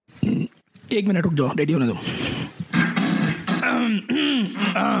एक मिनट रुक जाओ, रेडी होने दो।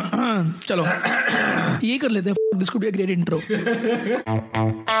 चलो ये कर लेते हैं। This could be a great intro.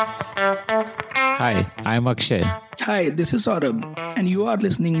 Hi, I'm Akshay. Hi, this is Saurabh, and you are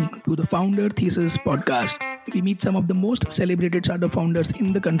listening to the Founder Thesis podcast. We meet some of the most celebrated startup founders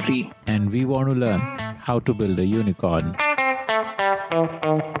in the country. And we want to learn how to build a unicorn.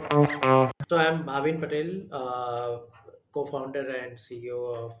 So I'm Bhavin Patel, co-founder and CEO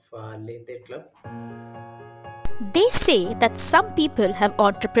of LinkedIn Club. They say that some people have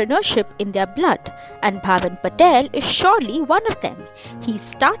entrepreneurship in their blood, and Bhavin Patel is surely one of them. He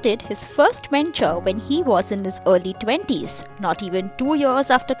started his first venture when he was in his early 20s, not even 2 years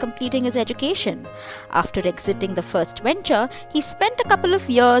after completing his education. After exiting the first venture, he spent a couple of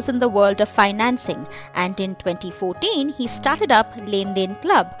years in the world of financing, and in 2014, he started up LinkedIn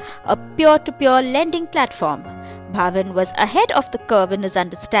Club, a peer-to-peer lending platform. Bhavin was ahead of the curve in his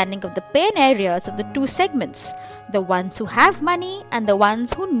understanding of the pain areas of the two segments, the ones who have money and the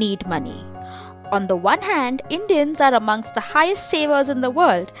ones who need money. On the one hand, Indians are amongst the highest savers in the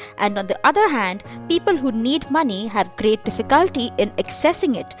world, and on the other hand, people who need money have great difficulty in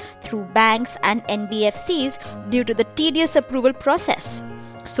accessing it through banks and NBFCs due to the tedious approval process.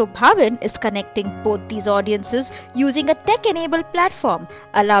 So Bhavin is connecting both these audiences using a tech-enabled platform,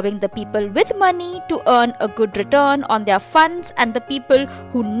 allowing the people with money to earn a good return on their funds and the people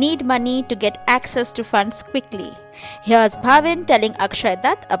who need money to get access to funds quickly. Here's Bhavin telling Akshay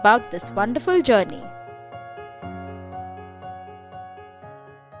Dutt about this wonderful journey.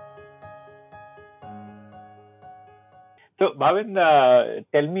 So, Bhavin,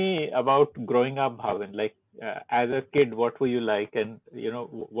 tell me about growing up, Bhavin. Like, as a kid, what were you like, and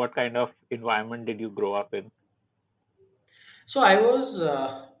what kind of environment did you grow up in? So I was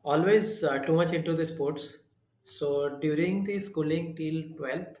always too much into the sports. So during the schooling till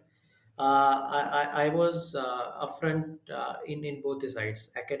 12th, I was upfront in both the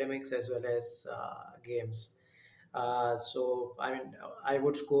sides, academics as well as games. So I mean, I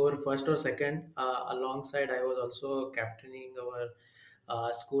would score first or second. Alongside, I was also captaining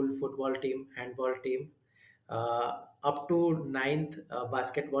our school football team, handball team, up to ninth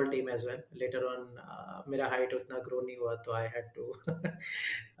basketball team as well. Later on, मेरा height उतना grow नहीं हुआ, तो I had to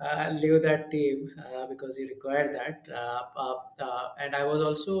leave that team because he required that. And I was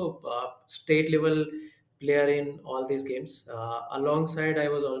also state level player in all these games. Alongside, I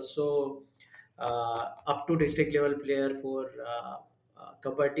was also up to district level player for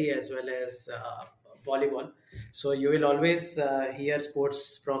kabaddi as well as volleyball. So you will always hear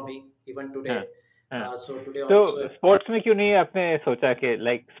sports from me even today. हाँ, हाँ. So today तो also sports में क्यों नहीं आपने सोचा कि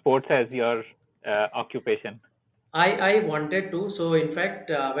like sports as your occupation? I wanted to. So in fact,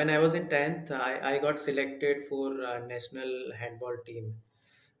 when I was in 10th, I got selected for national handball team.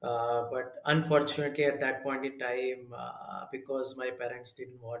 But unfortunately, at that point in time, because my parents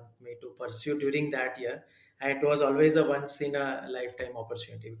didn't want me to pursue during that year, and it was always a once in a lifetime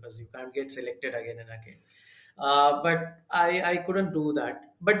opportunity because you can't get selected again and again. But I couldn't do that.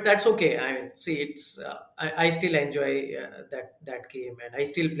 But that's okay. I mean, see, it's I still enjoy that game, and I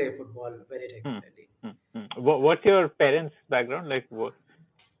still play football very regularly. What's your parents' background? Like, what?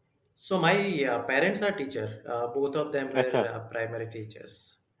 So my parents are teacher. Both of them were अच्छा. primary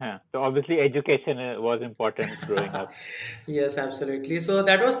teachers. So obviously education was important growing up. Yes, absolutely. So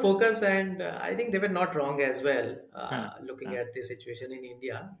that was focus, and I think they were not wrong as well, looking हाँ. at the situation in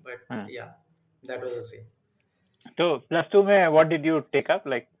India. But हाँ. yeah, that was the same. So +2 में what did you take up?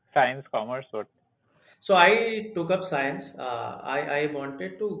 Like science, commerce, what? So I took up science. I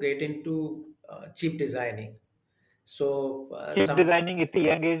wanted to get into chip designing. So chip designing इतनी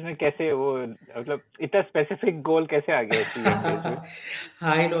young age में कैसे वो मतलब इतना specific goal कैसे आ गया इतनी यंग एज में?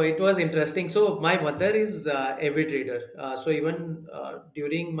 I know it was interesting. So my mother is avid reader. So even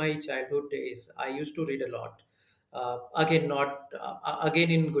during my childhood days, I used to read a lot. Again, not again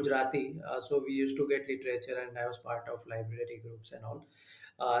in Gujarati. So we used to get literature, and I was part of library groups and all.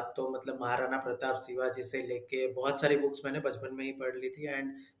 तो मतलब महाराणा प्रताप शिवाजी से लेके बहुत सारी books मैंने बचपन में ही पढ़ ली थी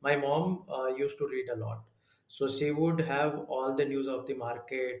and my mom used to read a lot. So she would have all the news of the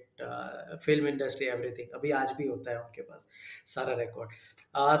market, film industry, everything. अभी आज भी होता है उनके पास सारा record.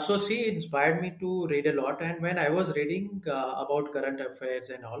 So she inspired me to read a lot, and when I was reading about current affairs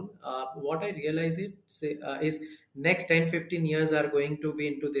and all, what I realized is next 10-15 years are going to be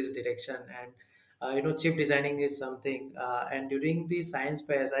into this direction, and chip designing is something. And during the science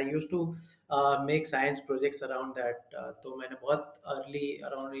fairs, I used to make science projects around that. तो मैंने बहुत early,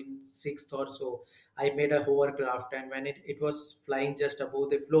 around in 6th or so, I made a hovercraft, and when it was flying just above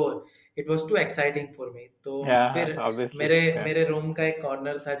the floor, it was too exciting for me. तो Yeah, फिर obviously. मेरे Yeah. मेरे room का एक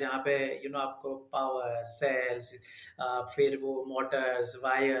corner था जहाँ पे आपको पावर सेल्स, फिर वो मोटर्स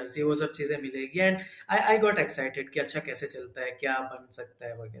वायर्स ये वो सब चीज़ें मिलेगी, एंड आई गॉट एक्साइटेड कि अच्छा कैसे चलता है, क्या बन सकता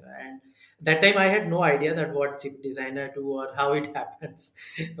है वगैरह. And that time I had no idea that what chip designer do और हाउ इट हैपेंस.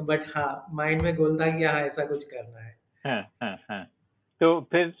 बट हाँ, माइंड में गोल था कि हाँ ऐसा कुछ करना है. हाँ. तो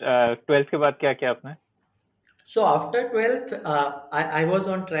फिर 12th के बाद क्या किया आपने? So after 12th, I was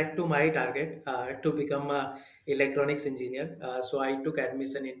on track to my target to become a electronics engineer. So I took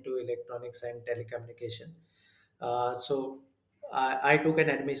admission into electronics and telecommunication. So I took an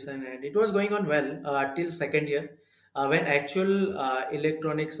admission and it was going on well till second year when actual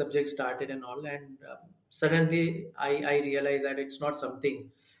electronics subjects started and all. And suddenly I realized that it's not something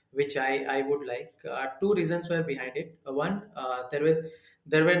which I would like. Two reasons were behind it. One,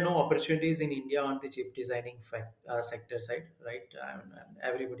 there were no opportunities in India on the chip designing sector side, right? And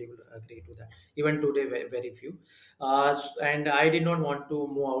everybody will agree to that. Even today, very few. And I did not want to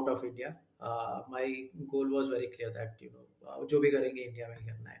move out of India. My goal was very clear that जो भी करेंगे India में ही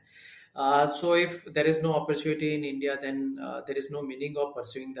करना है. So if there is no opportunity in India, then there is no meaning of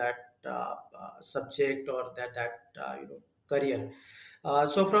pursuing that subject or that career.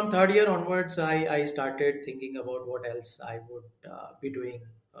 So from third year onwards, I started thinking about what else I would be doing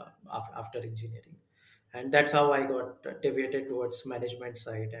after engineering, and that's how I got deviated towards management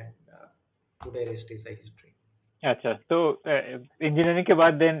side, and today rest is a history. अच्छा, तो engineering के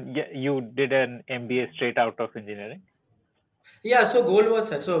बाद then you did an MBA straight out of engineering? Yeah, so goal was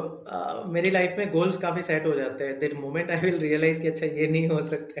so मेरी life में goals काफी set हो जाते हैं. The moment I will realize कि अच्छा ये नहीं हो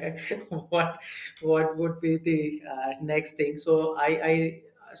सकता है, what would be the next thing. So I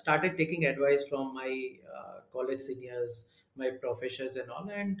started taking advice from my college seniors, my professors and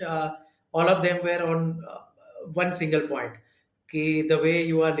all of them were on one single point. कि the way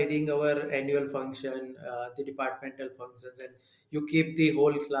you are leading our annual function, the departmental functions, and you keep the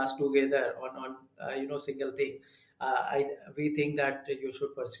whole class together on single thing. We think that you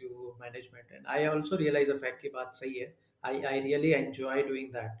should pursue management, and I also realize the fact कि बात सही है. I really enjoy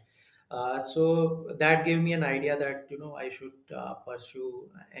doing that. So that gave me an idea that I should pursue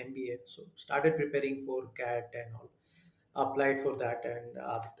MBA. So started preparing for CAT and all. Applied for that, and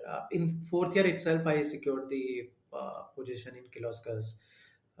in fourth year itself, I secured the position in Kirloskars.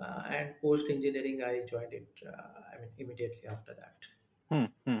 And post engineering, I joined it. Immediately after that.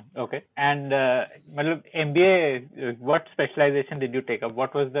 Okay. And मतलब MBA, what specialization did you take up?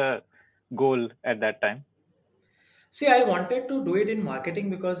 What was the goal at that time? See, I wanted to do it in marketing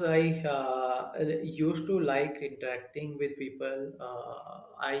because I used to like interacting with people.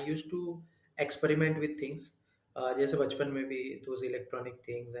 I used to experiment with things. जैसे बचपन में भी those electronic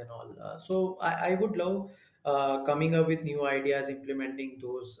things and all. So I would love coming up with new ideas, implementing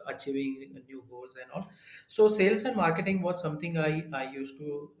those, achieving new goals and all. So sales and marketing was something I used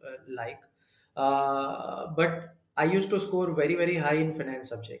to like. But I used to score very, very high in finance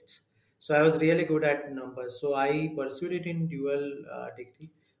subjects. So I was really good at numbers. So I pursued it in dual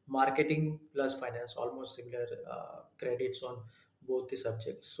degree, marketing plus finance, almost similar credits on both the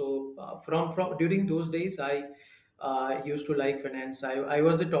subjects. So from during those days, I used to like finance. I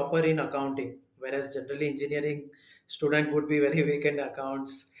was the topper in accounting, whereas generally engineering student would be very weak in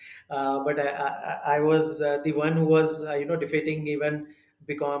accounts. But I was the one who was defeating even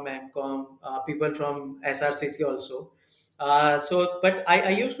BCom, MCom, people from SRCC also. But I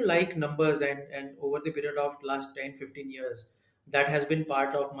used to like numbers, and over the period of last 10-15 years, that has been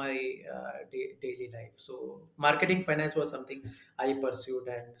part of my daily life. So marketing finance was something I pursued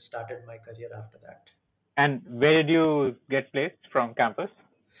and started my career after that. And where did you get placed from campus?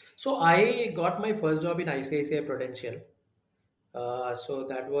 So I got my first job in ICICI Prudential. So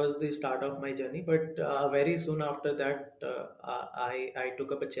that was the start of my journey. But very soon after that, I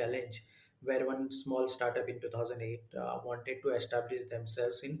took up a challenge where one small startup in 2008 wanted to establish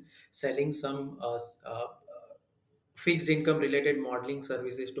themselves in selling some fixed income related modeling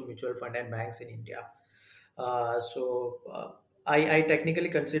services to mutual fund and banks in India. So I technically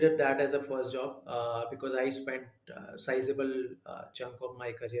considered that as a first job because I spent sizable chunk of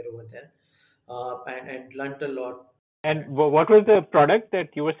my career over there and learned a lot. And what was the product that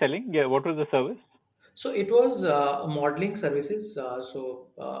you were selling? Yeah, what was the service? So it was modeling services.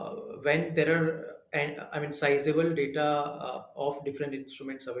 When there are, and I mean, sizable data of different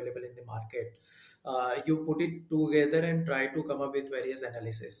instruments available in the market, you put it together and try to come up with various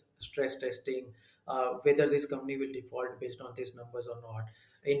analysis, stress testing, whether this company will default based on these numbers or not.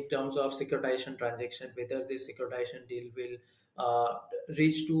 in terms of securitization transaction, whether this securitization deal will uh,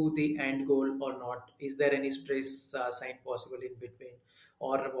 reach to the end goal or not. Is there any stress sign possible in between,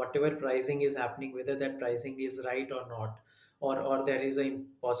 or whatever pricing is happening, whether that pricing is right or not, or there is a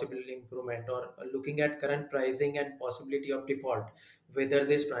possible improvement, or looking at current pricing and possibility of default, whether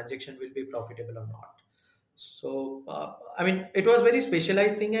this transaction will be profitable or not. So I mean, it was very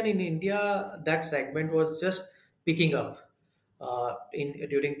specialized thing, and in India that segment was just picking up in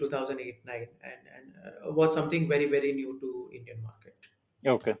during 2008-9, and was something very very new to Indian market.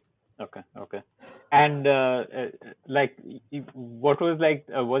 Okay. Okay. Okay. And like, what was like?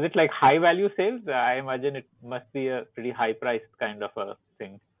 Was it like high value sales? I imagine it must be a pretty high priced kind of a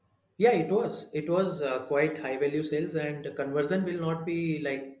thing. Yeah, it was. It was quite high value sales, and conversion will not be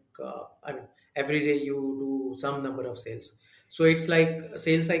like, I mean, every day you do some number of sales. So it's like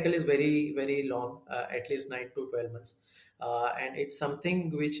sales cycle is very very long, at least 9 to 12 months, and it's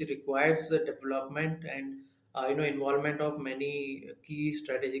something which requires the development and involvement of many key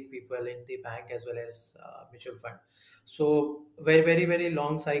strategic people in the bank as well as mutual fund. So very very very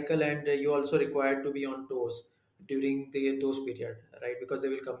long cycle, and you also required to be on toes during those period, right? Because they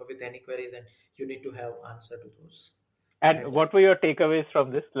will come up with any queries, and you need to have answer to those. And And what were your takeaways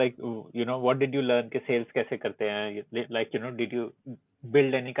from this? Like, what did you learn? कि sales कैसे करते हैं? Like, did you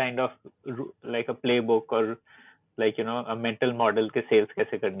build any kind of like a playbook or like, a mental model कि sales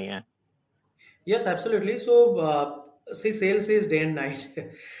कैसे करनी है? yes, absolutely. So see, sales is day and night.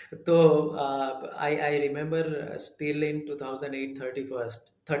 So I remember still in 2008,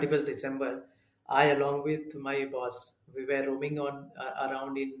 31st December, I along with my boss, we were roaming on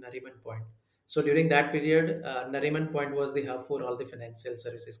around in Nariman Point. So during that period, Nariman Point was the hub for all the financial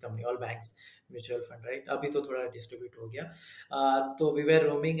services company, all banks, mutual fund, right? अभी तो थोड़ा distribute हो गया. So we were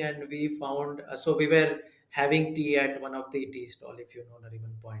roaming, and we found, so we were having tea at one of the tea stall, if you know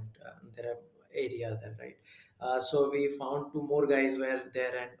Nariman Point. There are area there, right? So we found two more guys were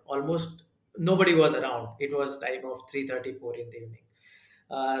there, and almost nobody was around. It was time of 3:34 in the evening.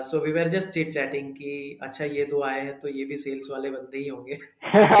 So we were just chit chatting कि अच्छा ये दो आए हैं तो ये भी sales वाले बंदे ही होंगे.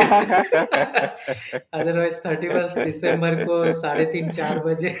 अदरवाइज 31st December को 3:30-4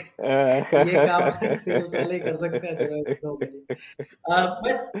 बजे ये काम सेल्स वाले ही कर सकते हैं, otherwise nobody.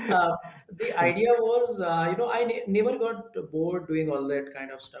 But the idea was, I never got bored doing all that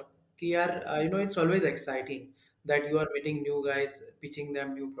kind of stuff. कि यार, it's always exciting that you are meeting new guys, pitching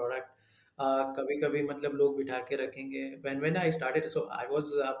them new product. कभी कभी मतलब लोग बिठा के रखेंगे. When I started, so I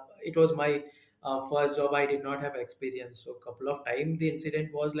was it was my first job. I did not have experience, so couple of time the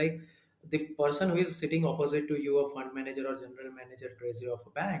incident was like, the person who is sitting opposite to you, a fund manager or general manager, treasurer of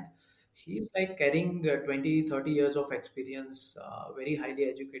a bank, he's like carrying 20-30 years of experience, very highly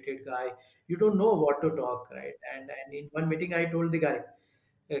educated guy. You don't know what to talk, right? And in one meeting I told the guy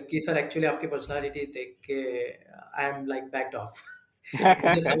कि sir actually आपकी personality देख के I am like backed of.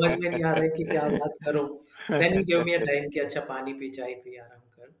 मुझे समझ में नहीं आ रहा है कि क्या बात करूं. Then he give me a time कि अच्छा पानी पी, चाय पी, आराम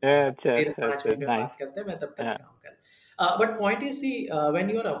कर, अच्छा, फिर अच्छा, 5 मिनट में nice. बात करते हैं, मैं तब तक Yeah. काम कर. But point is, see, when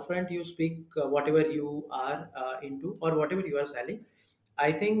you are upfront, you speak whatever you are into or whatever you are selling.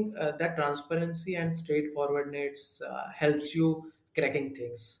 I think that transparency and straightforwardness helps you cracking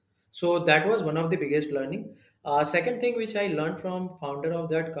things. So that was one of the biggest learning. Second thing which I learned from founder of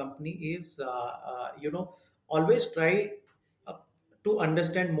that company is, always try uh, to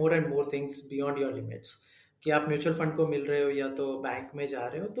understand more and more things beyond your limits. कि आप mutual fund को मिल रहे हो या तो bank में जा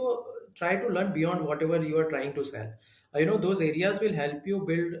रहे हो, तो try to learn beyond whatever you are trying to sell. Those areas will help you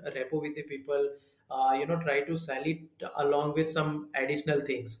build a rapport with the people. Try to sell it along with some additional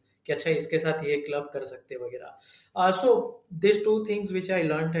things कि अच्छा इसके साथ ये क्लब कर सकते हैं वगैरह. So these two things which I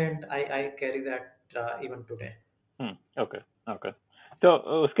learned, and I carry that even today. Okay. Okay. So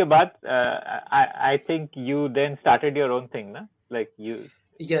उसके बाद I think you then started your own thing, na? Like you.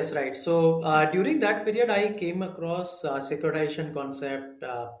 Yes, right. So during that period, I came across securitization concept.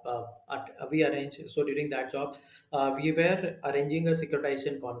 We arranged. So during that job, we were arranging a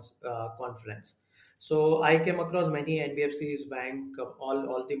securitization conference. So I came across many NBFCs, bank,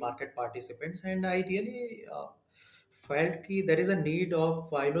 all the market participants, and I really felt that there is a need of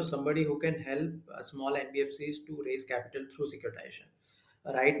somebody who can help small NBFCs to raise capital through securitization.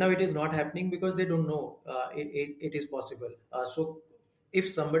 Right now, it is not happening because they don't know it is possible. So if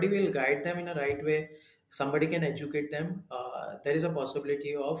somebody will guide them in a right way, somebody can educate them, there is a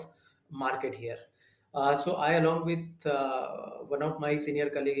possibility of market here. So I, along with one of my senior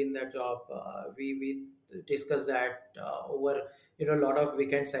colleague in that job, we discussed that over a lot of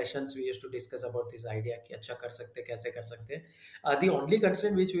weekend sessions. We used to discuss about this idea कि अच्छा कर सकते, कैसे कर सकते. The only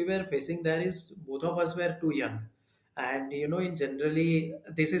concern which we were facing there is both of us were too young, And in generally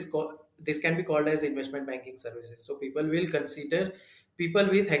this can be called as investment banking services. So people will consider people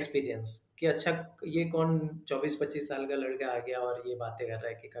with experience कि अच्छा ये कौन 24-25 साल का लड़का आ गया और ये बातें कर रहा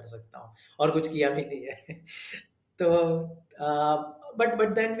है कि कर सकता हूँ और कुछ किया भी नहीं है तो बट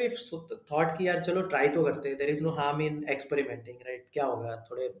देन वी थॉट कि यार चलो ट्राई तो करते हैं, there is no harm in experimenting, right? क्या होगा,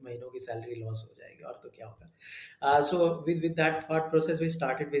 थोड़े महीनों की सैलरी लॉस हो जाएगी और तो क्या होगा. So with that thought process, we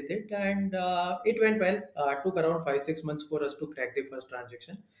started with it, and it went well. Took around 5-6 months for us to crack the first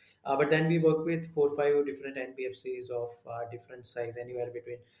transaction, but then we worked with 4-5 different NBFCs of different size, anywhere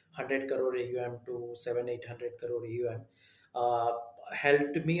between 100 crore AUM to 700-800 crore AUM. Uh,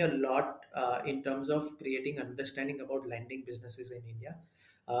 Helped me a lot in terms of creating understanding about lending businesses in India.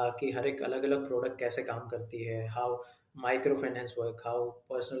 कि हर एक अलग अलग product कैसे काम करती है, how micro finance work, how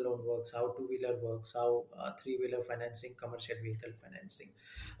personal loan works, how two-wheeler works, how three-wheeler financing, commercial vehicle financing.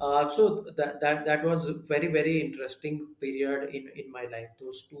 So that was very very interesting period in my life.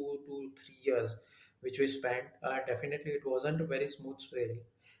 Those 2 to 3 years which we spent, definitely it wasn't a very smooth sail.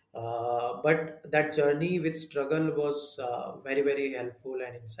 But that journey with struggle was very very helpful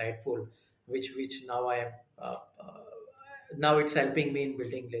and insightful, which now I am now it's helping me in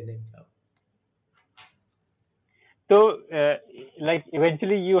building Lending Club. So, like,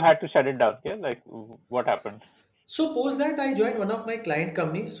 eventually you had to shut it down. Yeah, like, what happened? So post that I joined one of my client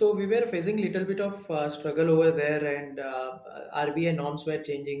company. So we were facing little bit of struggle over there, and RBI norms were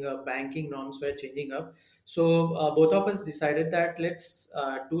changing up, banking norms were changing up. So both of us decided that let's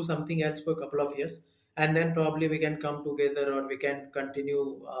do something else for a couple of years, and then probably we can come together or we can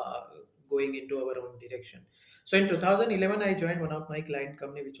continue going into our own direction. So in 2011, I joined one of my client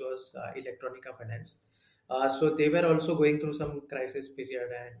company, which was Electronica Finance. So they were also going through some crisis period,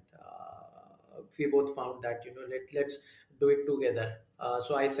 and we both found that let's do it together.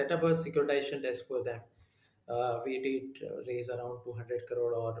 So I set up a securitization desk for them. We did raise around 200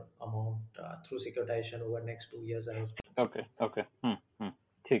 crore or amount through securitization over next 2 years. I was Okay, okay.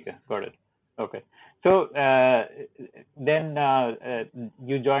 ठीक है, got it. Okay. So, then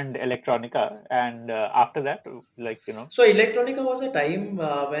you joined Electronica, and after that, like, So Electronica was a time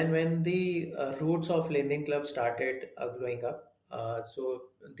when the roots of Lending Club started growing up. So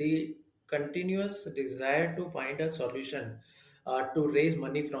the continuous desire to find a solution to raise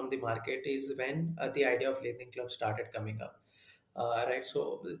money from the market is when the idea of Lending Club started coming up. Right.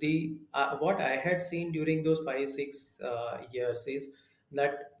 So the what I had seen during those 5-6 years is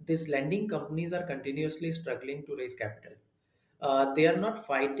that these lending companies are continuously struggling to raise capital. They are not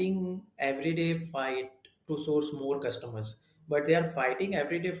fighting everyday fight to source more customers, but they are fighting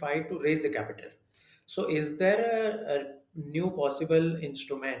everyday fight to raise the capital. So is there a new possible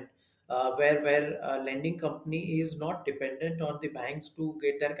instrument where a lending company is not dependent on the banks to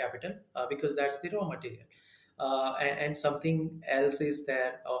get their capital, because that's the raw material, and something else is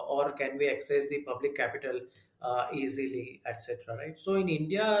there, or can we access the public capital easily, etc., right? So in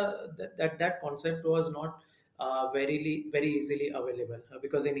India, that concept was not very easily available,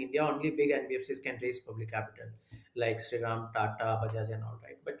 because in India only big NBFCs can raise public capital, like Sriram, Tata, Bajaj, and all,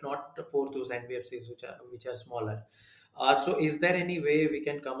 right, but not for those NBFCs which are smaller. So is there any way we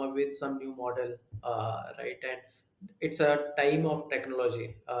can come up with some new model, right? And it's a time of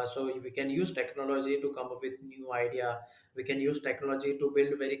technology, so we can use technology to come up with new idea. We can use technology to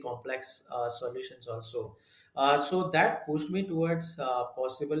build very complex solutions also. So that pushed me towards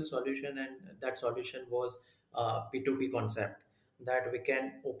possible solution, and that solution was P2P concept, that we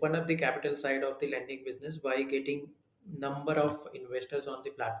can open up the capital side of the lending business by getting number of investors on the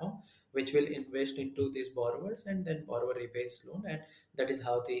platform, which will invest into these borrowers, and then borrower repays loan, and that is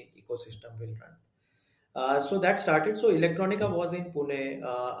how the ecosystem will run. So that started. So Electronica was in Pune.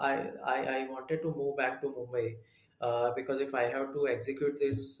 I wanted to move back to Mumbai, because if I have to execute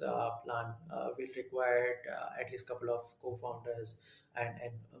this plan, will require at least couple of co-founders and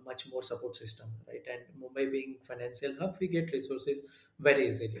a much more support system, right? And Mumbai being financial hub, we get resources very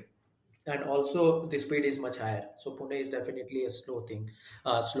easily, and also the speed is much higher. So Pune is definitely a slow thing,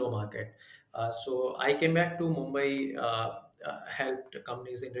 slow market. So I came back to Mumbai, helped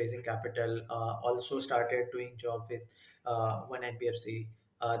companies in raising capital, also started doing job with one NBFC.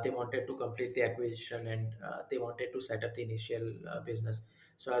 They wanted to complete the acquisition, and they wanted to set up the initial business.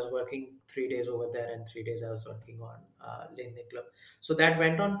 So I was working 3 days over there, and 3 days I was working on Lending Club. So that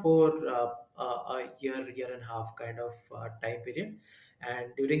went on for a year and a half kind of time period.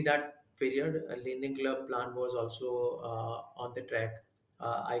 And during that period, a Lending Club plan was also on the track.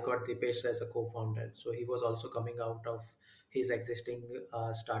 I got Dipesh as a co-founder, so he was also coming out of his existing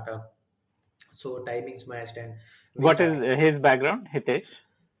startup. So timings matched, and we what is started. his background, Hitesh?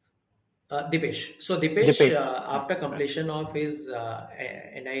 Dipesh. So Dipesh, Dipesh. after Right. completion of his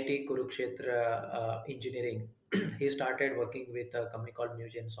NIT Kurukshetra engineering, he started working with a company called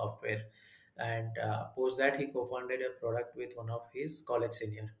Newgen Software, and post that he co-founded a product with one of his college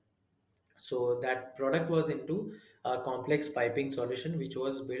senior. So that product was into a complex piping solution which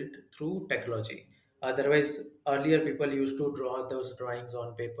was built through technology. Otherwise, earlier people used to draw those drawings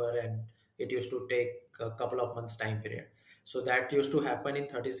on paper and it used to take a couple of months time period. So that used to happen in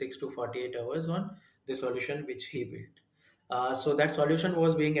 36 to 48 hours on the solution which he built. So that solution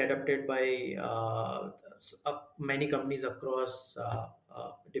was being adopted by many companies across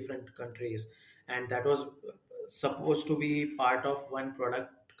different countries, and that was supposed to be part of one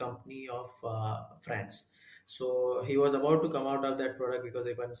product company of France. So he was about to come out of that product because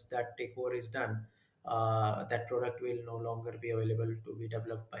once that takeover is done, that product will no longer be available to be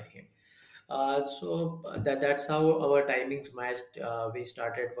developed by him. That's how our timings matched. We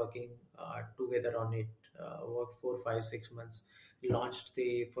started working together on it. Worked 4, 5, 6 months. Launched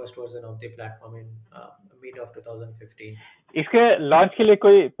the first version of the platform in mid of 2015. इसके launch के लिए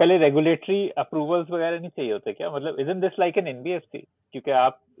कोई पहले regulatory approvals वगैरह नहीं चाहिए होते क्या? मतलब isn't this like an NBFC? क्योंकि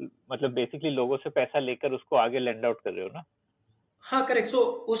आप मतलब बेसिकली लोगों से पैसा लेकर उसको आगे लेंड आउट कर रहे हो ना? हाँ, करेक्ट। सो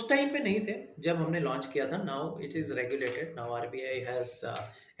उस टाइम पे नहीं थे जब हमने लॉन्च किया था। Now it is regulated. Now RBI has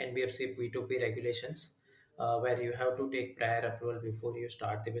NBFC P2P regulations where you have to take prior approval before you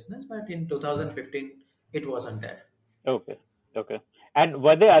start the business, but in 2015 it wasn't there. Okay, okay. And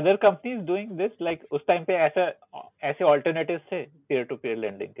were there other companies doing this? Like उस time पे ऐसे alternatives थे peer to peer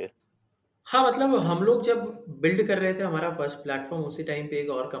lending के? हाँ, मतलब हम लोग जब बिल्ड कर रहे थे हमारा फर्स्ट प्लेटफॉर्म, उसी टाइम पे एक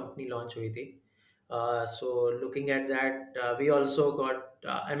और कंपनी लॉन्च हुई थी। So looking at that we also got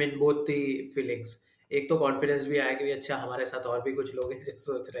I mean both the feelings. एक तो कॉन्फिडेंस भी आया कि अच्छा हमारे साथ और भी कुछ लोग हैं जो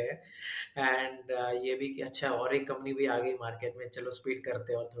सोच रहे हैं, एंड ये भी कि अच्छा और एक कंपनी भी आ गई मार्केट में, चलो स्पीड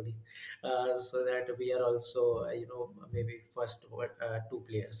करते हैं और थोड़ी, so that we are also may be first 2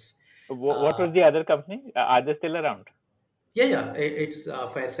 players. What was the other company? Are they still around? Yeah, it's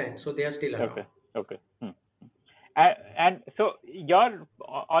Fairsend, so they are still around. Okay, okay. And so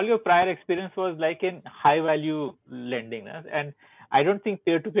all your prior experience was like in high value lending, na? And I don't think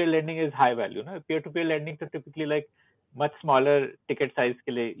peer to peer lending is high value, ना? Peer to peer lending तो typically like much smaller ticket size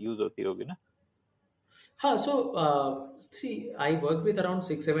के लिए use होती होगी ना? Huh, so see, I worked with around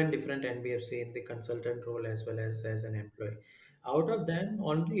 6, 7 different NBFC in the consultant role as well as an employee. Out of them,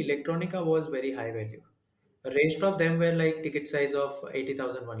 only Electronica was very high value. Rest of them were like ticket size of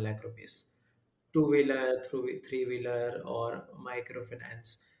 80,000, 1 lakh rupees. Two-wheeler, three-wheeler, or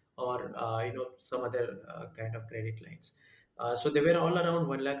microfinance, or some other kind of credit lines. So they were all around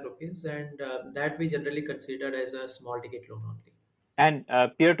 1 lakh rupees, and that we generally considered as a small ticket loan only. And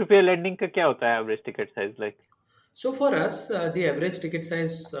peer to peer lending का क्या होता है average ticket size like? So for us, the average ticket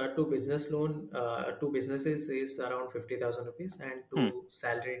size to business loan to businesses is around 50,000 rupees, and to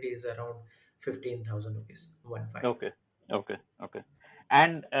salaried is around 15,000 rupees. 15. Okay, okay, okay.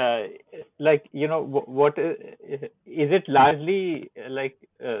 And like what is it largely like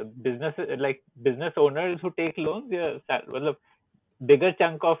business owners who take loans? या मतलब bigger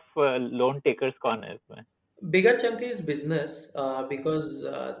chunk of loan takers कौन है इसमें? Bigger chunk is business because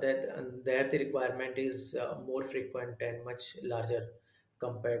there the requirement is more frequent and much larger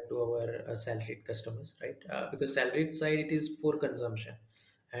compared to our salaried customers, right? Because salaried side it is for consumption,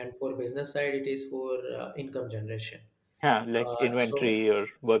 and for business side it is for income generation. Yeah, like So inventory or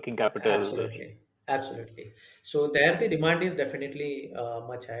working capital. absolutely. So there the demand is definitely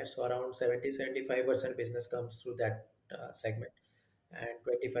much higher. So around 70-75% business comes through that segment, and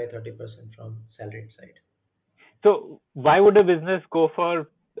 25-30% from salaried side. So why would a business go for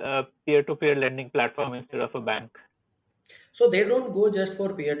peer-to-peer lending platform instead of a bank? So they don't go just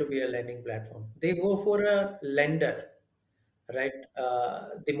for peer-to-peer lending platform. They go for a lender, right?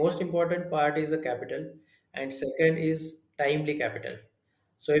 The most important part is the capital, and second is timely capital.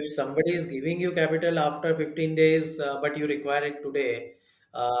 So if somebody is giving you capital after 15 days, but you require it today,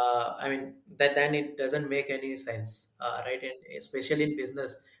 I mean that then it doesn't make any sense, right? And especially in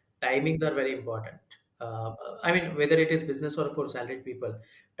business, timings are very important. I mean, whether it is business or for salaried people,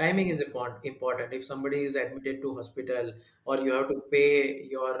 timing is important. If somebody is admitted to hospital or you have to pay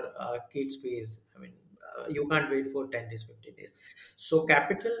your kids' fees, I mean, you can't wait for 10 days, 15 days. So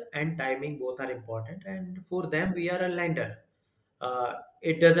capital and timing both are important, and for them we are a lender.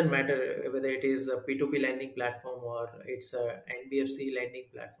 It doesn't matter whether it is a P2P lending platform or it's a NBFC lending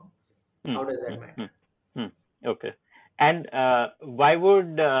platform. How does that matter? Okay. And why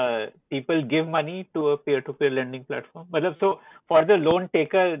would people give money to a peer-to-peer lending platform? So for the loan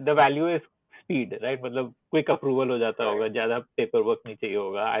taker, the value is speed, right? मतलब quick approval हो जाता होगा, ज्यादा paper work नहीं चाहिए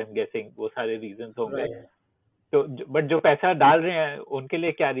होगा, I am guessing वो सारे रीजंस होंगे. Right. तो बट जो पैसा डाल रहे हैं उनके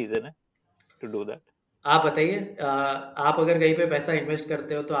लिए क्या रीजन है टू डू दैट? आप बताइए, आप अगर कहीं पे पैसा इन्वेस्ट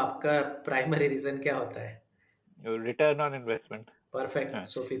करते हो तो आपका प्राइमरी रीजन क्या होता है? Return on investment. Perfect. हाँ,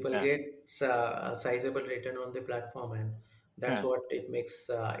 So people हाँ, get sizable return on the platform, and that's हाँ. what it makes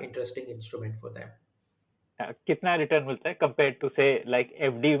interesting instrument for them. कितना रिटर्न मिलता है कंपेयर टू से लाइक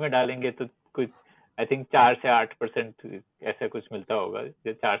एफडी में डालेंगे तो कुछ आई थिंक 4 से 8% ऐसा कुछ मिलता होगा,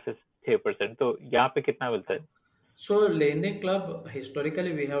 4 से 6%. तो यहाँ पे कितना मिलता है? So lending club,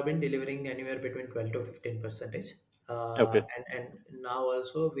 historically we have been delivering anywhere between 12 to 15%. Okay. And now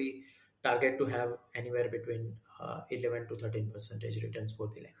also we target to have anywhere between 11 to 13% returns for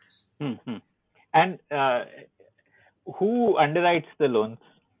the lenders. And who underwrites the loans?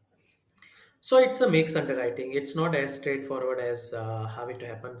 So it's a mixed underwriting. It's not as straightforward as how it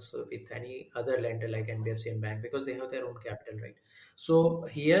happens with any other lender like NBFC and bank, because they have their own capital, right? So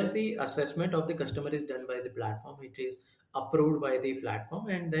here the assessment of the customer is done by the platform. It is approved by the platform,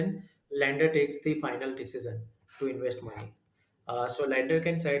 and then lender takes the final decision to invest money. So lender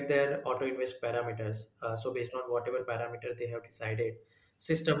can set their auto invest parameters. So based on whatever parameter they have decided,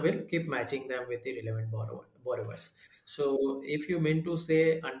 system will keep matching them with the relevant borrowers. So if you mean to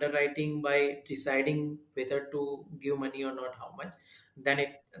say underwriting by deciding whether to give money or not, how much, then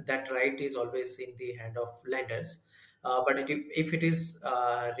that right is always in the hand of lenders. But if it is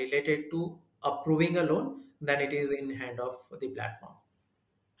related to approving a loan, then it is in hand of the platform.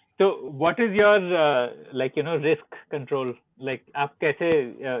 So what is your risk control? Like आप कैसे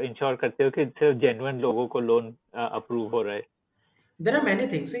ensure करते हो कि सिर्फ genuine लोगों को loan approve हो रहा है? There are many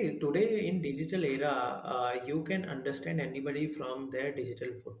things. See, today in digital era, you can understand anybody from their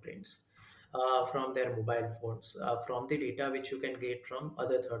digital footprints, from their mobile phones, from the data which you can get from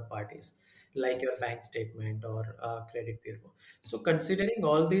other third parties, like your bank statement or credit bureau. So, considering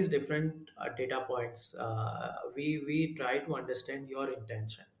all these different data points, we try to understand your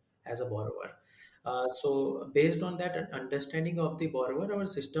intention as a borrower. So, based on that understanding of the borrower, our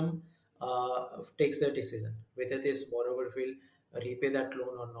system takes a decision whether this borrower will repay that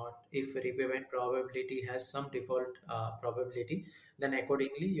loan or not. If repayment probability has some default probability, then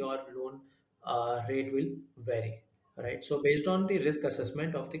accordingly your loan rate will vary, right? So based on the risk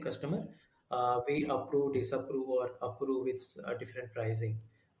assessment of the customer, we approve, disapprove, or approve with different pricing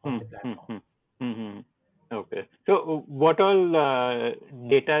on the platform. Okay. So what all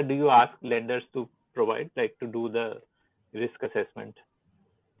data do you ask lenders to provide, like to do the risk assessment?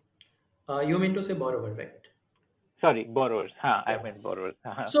 You mean to say borrower, right? Sorry, borrowers. I Yeah. meant borrowers.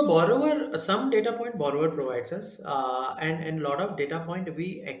 So borrower, some data point borrower provides us, and lot of data point we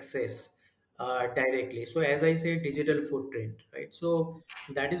access directly. So as I said, digital footprint, right? So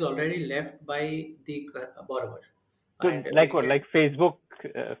that is already left by the borrower, So and like we what? can. Like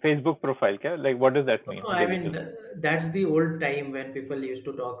Facebook profile? Kya? Like what does that mean? No, I mean, Digital. that's the old time when people used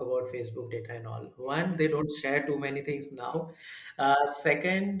to talk about Facebook data and all. One, they don't share too many things now.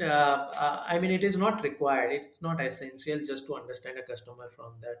 Second, I mean, it is not required. It's not essential just to understand a customer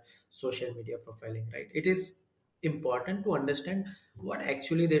from their social media profiling, right? It is important to understand what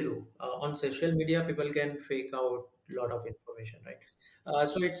actually they do. On social media, people can fake out a lot of information, right?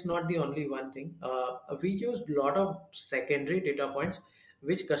 So it's not the only one thing. We used a lot of secondary data points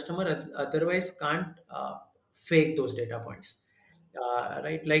which customer otherwise can't fake those data points,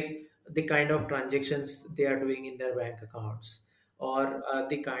 right? Like the kind of transactions they are doing in their bank accounts, or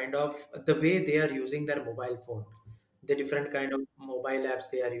the kind of the way they are using their mobile phone, the different kind of mobile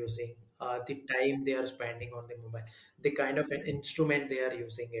apps they are using, the time they are spending on the mobile, the kind of an instrument they are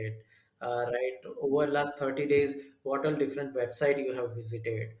using it, right? Over last 30 days, what all different website you have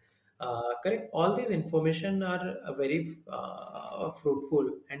visited, correct? All these information are very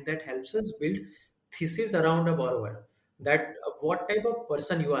fruitful, and that helps us build thesis around a borrower, that what type of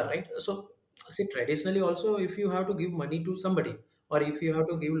person you are, right? So see, traditionally also, if you have to give money to somebody, or if you have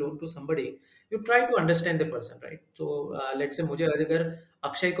to give loan to somebody, you try to understand the person, right? So let's say मुझे अगर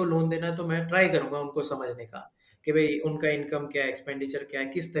अक्षय को loan देना है, तो मैं try करूंगा उनको समझने का कि भाई उनका इनकम क्या है, एक्सपेंडिचर क्या है,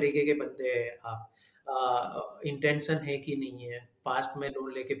 किस तरीके के बंदे हैं आप, इंटेंशन है कि नहीं है, पास्ट में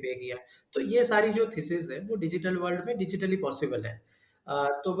लोन लेके पे किया। तो ये सारी जो थीसिस है वो डिजिटल वर्ल्ड में डिजिटली पॉसिबल है।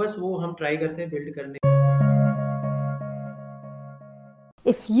 तो बस वो हम ट्राई करते हैं बिल्ड करने।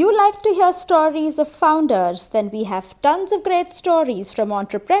 If you like to hear stories of founders, then we have tons of great stories from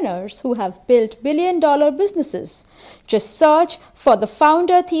entrepreneurs who have built billion-dollar businesses. Just search for the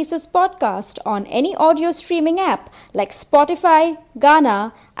Founder Thesis podcast on any audio streaming app like Spotify,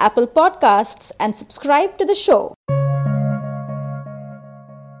 Gaana, Apple Podcasts, and subscribe to the show.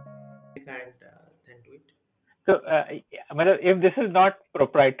 And So, matlab, if this is not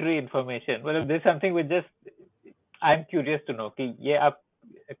proprietary information, matlab, this is something which just I'm curious to know कि ये आप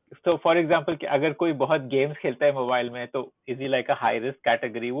so for example कि अगर कोई बहुत games खेलता है mobile में तो is he like a high risk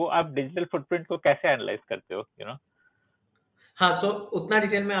category, वो आप डिजिटल फुटप्रिंट को कैसे एनालाइज करते हो, you know? हाँ, सो उतना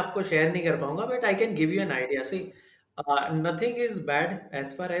डिटेल में आपको शेयर नहीं कर पाऊंगा, but I can give you an idea. C, nothing is bad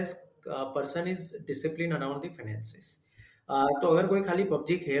as far as person is discipline around the finances. तो अगर कोई खाली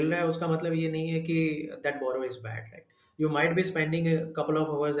पबजी खेल रहा है, उसका मतलब ये नहीं है कि that borrow is bad, right? You might be spending couple of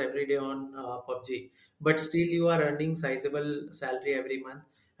hours every day on PUBG, but still you are earning sizable salary every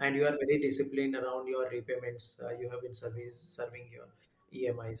month, and you are very disciplined around your repayments. You have been serving your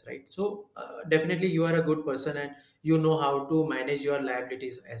EMIs, right? So definitely you are a good person, and you know how to manage your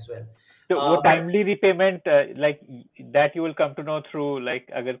liabilities as well. तो वो But timely repayment like that you will come to know through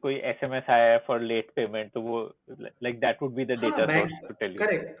like अगर कोई SMS आया है for late payment तो वो like that would be the हाँ, data bank, source to tell you.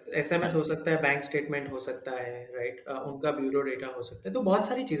 Correct, SMS हो सकता है, बैंक स्टेटमेंट हो सकता है, राइट? उनका ब्यूरो डेटा हो सकता है, तो बहुत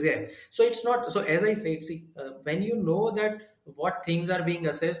सारी चीजें हैं। So it's not, so as I said, C, when you know that what things are being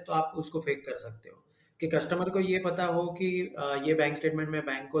assessed, तो आप उसको फेक कर सकते हो। कि कस्टमर को ये पता हो कि ये बैंक स्टेटमेंट मैं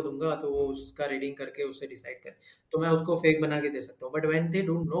बैंक को दूंगा, तो वो उसका रीडिंग करके उससे डिसाइड करे, तो मैं उसको फेक बना के दे सकता हूँ। But when they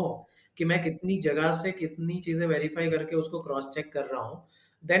don't know कि मैं कितनी जगह से कितनी चीजें वेरीफाई करके उसको क्रॉस चेक कर रहा हूँ,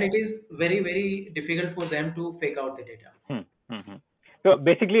 then it is very very difficult for them to fake out the data. Hmm. So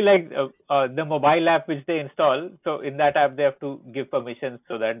basically, like the mobile app which they install, so in that app they have to give permissions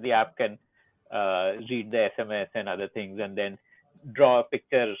so that the app can read the SMS and other things, and then draw a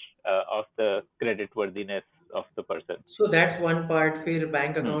picture of the credit worthiness of the person. So that's one part. फिर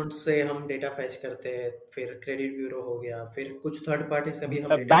bank Hmm. Account से हम data fetch करते हैं, फिर credit bureau हो गया, फिर कुछ थर्ड पार्टी से भी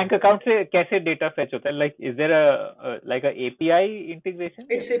हम डेटा बैंक अकाउंट से कैसे डेटा फेच होता है? Like, is there a like a API integration?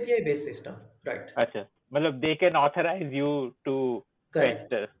 It's API based system, right? अच्छा, मतलब they can authorize you to fetch Correct,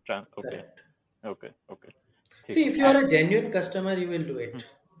 the okay, correct. okay. ठीक See, है. if you are a genuine customer, you will do it,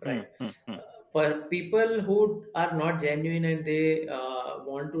 right? Hmm. But people who are not genuine and they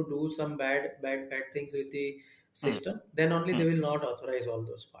want to do some bad things with the system, then only they will not authorize all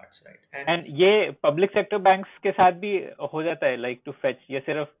those parts, right? And And ये public sector banks के साथ भी हो जाता है, like to fetch, ये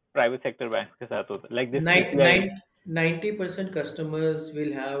सिर्फ private sector banks के साथ होता है, like this Nine, API? nine, 90% customers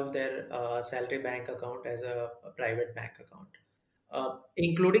will have their salary bank account as a private bank account,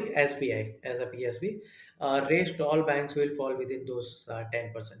 including SBI as a PSB. Rest all banks will fall within those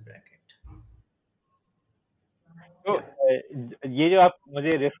 10% bracket. तो Yeah. ये जो आप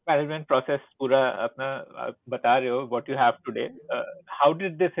मुझे risk management process पूरा अपना बता रहे हो, what you have today, how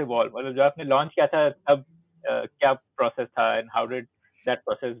did this evolve? मतलब जो आपने लॉन्च किया था तब क्या प्रोसेस था, and how did that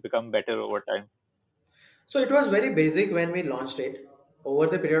process become better over time? So it was very basic when we launched it. Over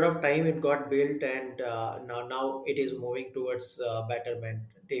the period of time, it got built, and now it is moving towards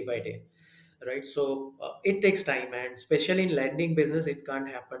betterment day by day, right? So it takes time, and especially in lending business, it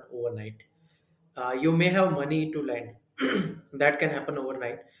can't happen overnight. You may have money to lend, that can happen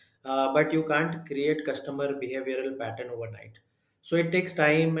overnight, but you can't create customer behavioral pattern overnight. So it takes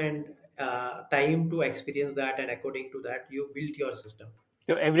time, and time to experience that, and according to that, you build your system.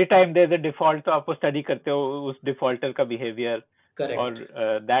 तो every time there is a default, तो आप वो study करते हो उस defaulter का behaviour, और Correct.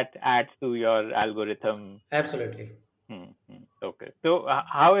 That adds to your algorithm. Absolutely. Okay. So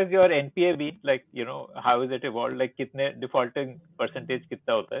how is your NPA been? Like, you know, how is it evolved? Like, कितने defaulting percentage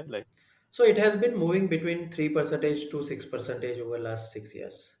कितना होता है? Like, So it has been moving between 3% to 6% over last 6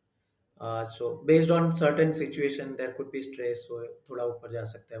 years. So based on certain situation, there could be stress. So थोड़ा ऊपर जा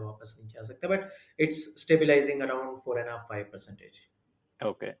सकता है, वापस नीचे आ सकता है, but it's stabilizing around 4.5-5%.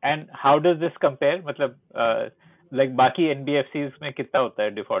 okay. And how does this compare? मतलब, like बाकी NBFCs में कितना होता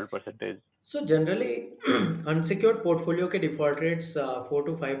है default percentage? So generally unsecured portfolio के default rates 4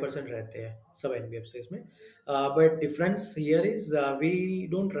 to 5% रहते हैं सब NBFCs में. But difference here is we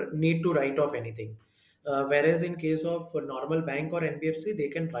don't need to write off anything. Whereas in case of a normal bank or NBFC, they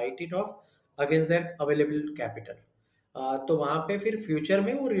can write it off against their available capital. तो वहाँ पे फिर future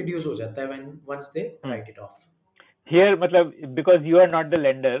में वो reduce हो जाता है when once they write it off. Here, मतलब, because you are not the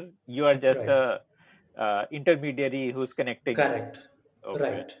lender, you are just Right. a intermediary who's connecting. Correct. Okay.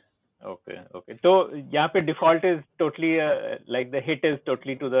 Right. Okay. तो यहाँ पे default is totally like the hit is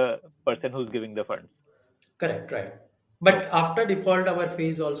totally to the person who's giving the funds. Correct, right. But after default, our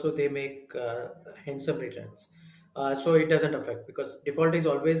fees also they make handsome returns. So it doesn't affect, because default is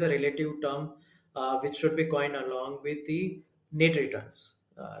always a relative term which should be coined along with the net returns,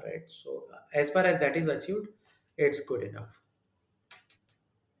 right? So as far as that is achieved, it's good enough.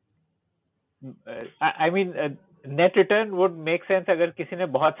 I mean, net return would make sense अगर किसी ने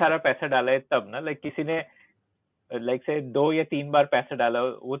बहुत सारा पैसा डाला है तब ना, like किसी ने लाइक से 2 या 3 बार पैसा डाला,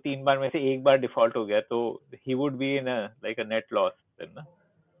 वो 3 बार में से एक बार डिफॉल्ट हो गया, तो he would be in a like a net loss then, ना?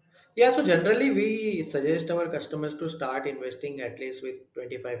 Yeah, so generally we suggest our customers to start investing at least with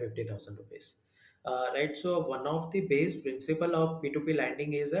 25-50,000 rupees. Right, so one of the base principle of P2P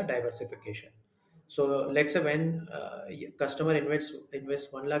lending is a diversification. So let's say when customer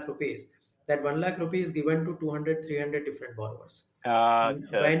invests 1 lakh rupees, that 1 lakh rupees is given to 200-300 different borrowers.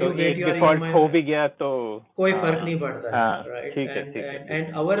 अच्छा, When तो you get एक your default EMI, हो भी गया तो कोई फर्क नहीं पड़ता है, हाँ, right? ठीक है, And ठीक है, and ठीक है.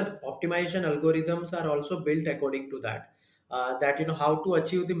 and our optimization algorithms are also built according to that. That how to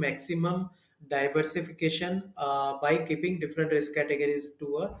achieve the maximum diversification by keeping different risk categories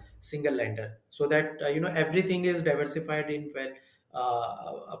to a single lender, so that everything is diversified in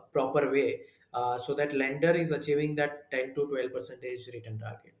a proper way, so that lender is achieving that 10 to 12% return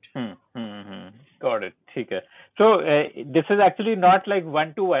target. Got it. ठीक है. So this is actually not like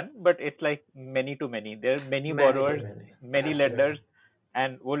one to one, but it's like many to many. There are many Many to borrowers, many. many Absolutely. lenders,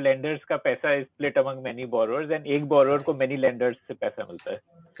 and वो lenders का पैसा is split among many borrowers, and एक borrower को many lenders से पैसा मिलता है.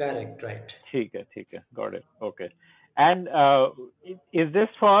 Correct, right. ठीक है, ठीक है. Got it. Okay. And is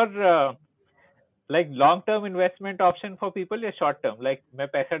this for like long term investment option for people या short term? Like मैं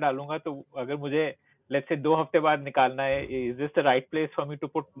पैसा डालूंगा तो अगर मुझे let's say 2 हफ्ते बाद निकालना है, is this the right place for me to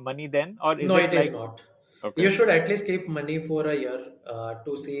put money then, or is No, it it is like not. okay? You should at least keep money for a year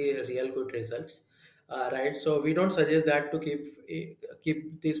to see real good results. Right, so we don't suggest that to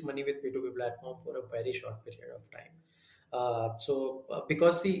keep this money with P2P platform for a very short period of time.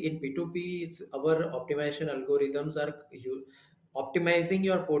 Because see, in P2P, our optimization algorithms are optimizing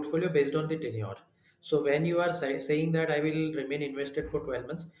your portfolio based on the tenure. So when you are saying that I will remain invested for 12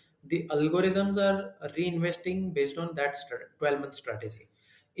 months, the algorithms are reinvesting based on that 12-month strategy.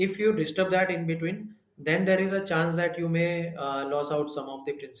 If you disturb that in between, then there is a chance that you may lose out some of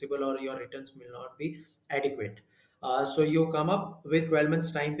the principal, or your returns will not be adequate. So you come up with 12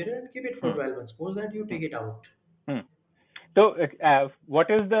 months time period and keep it for 12 months. Suppose that you take it out. So what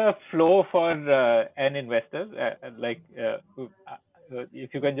is the flow for an investor?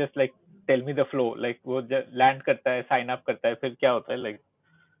 If you can just like tell me the flow, like वो land करता है, sign up करता है, फिर क्या होता है, like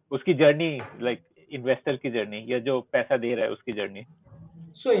उसकी journey, like investor की journey या जो पैसा दे रहा है उसकी journey.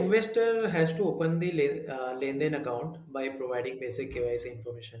 So investor has to open the Lendin account by providing basic KYC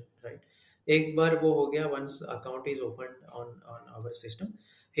information, right? एक बार वो हो गया, once account is opened on our system,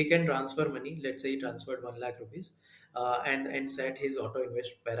 he can transfer money. Let's say he transferred 1 lakh rupees and set his auto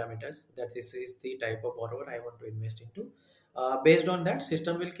invest parameters, that this is the type of borrower I want to invest into. Based on that,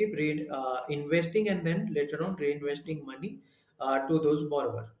 system will keep investing and then later on reinvesting money to those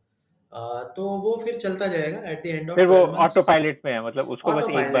borrower. तो वो फिर चलता जाएगा at the end of फिर वो 12 months. Auto pilot में है, मतलब उसको बस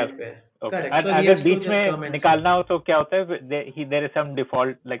एक बार Autopilot पे. Okay. Correct. So he अगर has to beach just come में and निकालना see. हो तो क्या होता है, there is some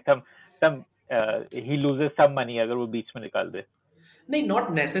default, like some he loses some money अगर वो बीच में निकाल दे. नहीं,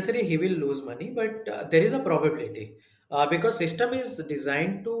 not necessary he will lose money, but there is a probability because system is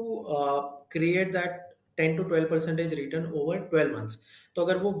designed to create that 10 to 12% return over 12 months. तो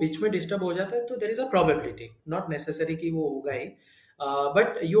अगर वो बीच में disturb हो जाता है तो there is a probability, not necessary कि वो होगा ही,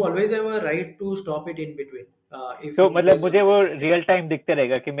 but you always have a right to stop it in between. If तो you मतलब face मुझे वो रियल टाइम दिखते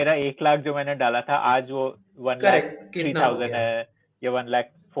रहेगा कि मेरा 1 लाख जो मैंने डाला था आज वो 1 लाख Correct, कितना हो 3,000 गया. है या 1 लाख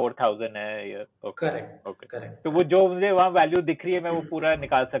 4,000 है या okay. Correct, Okay. correct. तो वो जो मुझे वहाँ वैल्यू दिख रही है मैं वो पूरा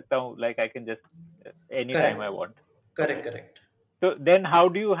निकाल सकता हूँ, like I can just any Correct. time I want. Correct, correct. तो then how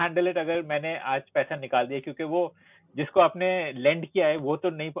do you handle it अगर मैंने आज पैसा निकाल दिया, क्योंकि वो जिसको आपने लेंड किया है वो तो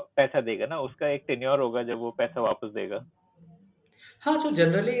नहीं पैसा देगा ना, उसका एक टेन्योर होगा जब वो पैसा वापस देगा. हाँ, सो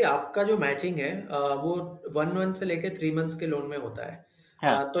जनरली आपका जो मैचिंग है वो 1 मंथ से लेके 3 मंथ्स के लोन में होता है.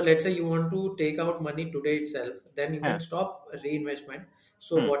 हाँ. तो let's say you want to take out money today itself, then you can हाँ. Stop reinvestment.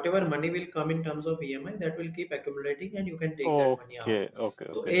 So whatever money will come in terms of EMI, that will keep accumulating and you can take that money out. Okay.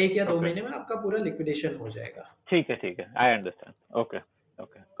 तो 1 या 2 महीने में आपका पूरा liquidation हो जाएगा. ठीक है, I understand. Okay,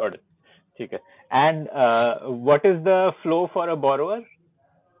 got it. ठीक है. And what is the flow for a borrower?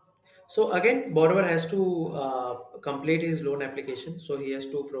 So again, borrower has to complete his loan application. So he has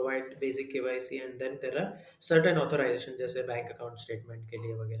to provide basic KYC and then there are certain authorization, जैसे bank account statement के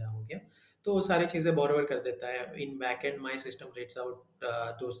लिए वगैरह हो गया. तो वो सारी चीज़ें borrower कर देता है. In backend, my system reads out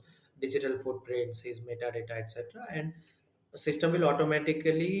those digital footprints, his metadata, etc. And system will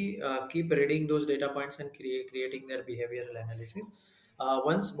automatically keep reading those data points and creating their behavioral analysis.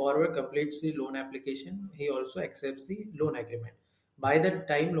 Once borrower completes the loan application, he also accepts the loan agreement. By the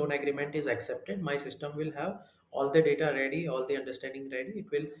time loan agreement is accepted, my system will have all the data ready, all the understanding ready.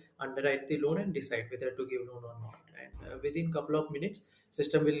 It will underwrite the loan and decide whether to give loan or not. And within couple of minutes,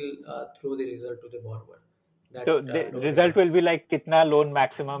 system will throw the result to the borrower. So that the loan is result will be like कितना loan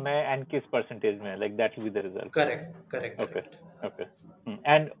maximum है and किस percentage में, like that will be the result. correct. Okay. Okay.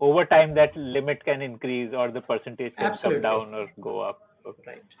 And over time that limit can increase or the percentage can come Absolutely. down or go up.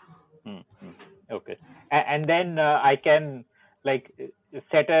 Okay. Right. Okay. And then I can like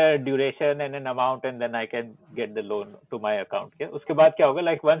set a duration and an amount and then I can get the loan to my account. Yeah. उसके बाद क्या होगा?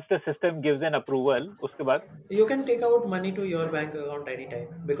 Like once the system gives an approval, उसके बाद You can take out money to your bank account anytime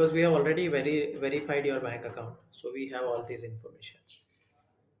because we have already verified your bank account. So we have all this information.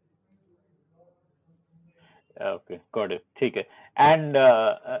 Okay, got it. ठीक है. And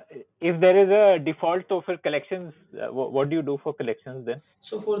if there is a default तो फिर collections, what do you do for collections then?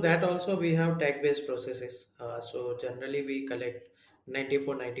 So for that also we have tag-based processes. So generally we collect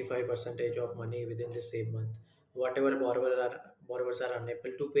 94-95% of money within the same month. Whatever borrowers are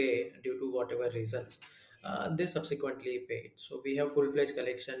unable to pay due to whatever reasons, they subsequently pay it. So we have full-fledged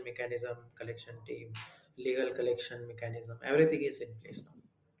collection mechanism, collection team, legal collection mechanism. Everything is in place now.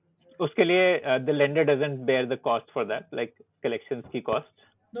 उसके लिए the lender doesn't bear the cost for that, like collections की cost.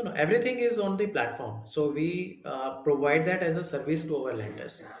 No, everything is on the platform. So we provide that as a service to our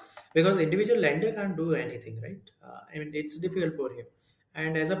lenders because individual lender can't do anything, right? I mean, it's difficult for him.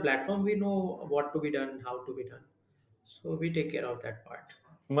 And as a platform, we know what to be done, how to be done. So we take care of that part.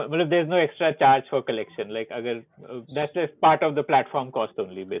 मतलब there's no extra charge for collection, like अगर that's just part of the platform cost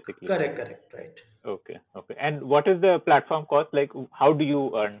only basically. Correct, right. Okay. And what is the platform cost? Like how do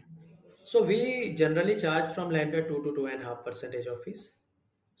you earn? So we generally charge from lender 2 to 2.5% of fees.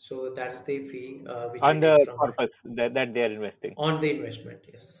 So that's the fee which On we the take from corpus that they are investing. on the investment.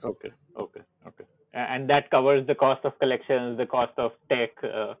 Yes. Okay. And that covers the cost of collections, the cost of tech,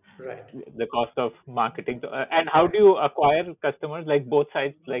 Right. the cost of marketing. So, and how do you acquire customers? Like both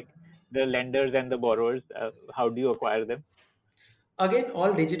sides, like the lenders and the borrowers. How do you acquire them? Again,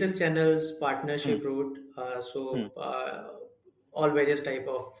 all digital channels, partnership route. All various type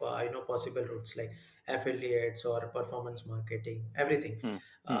of possible routes like affiliates or performance marketing, everything.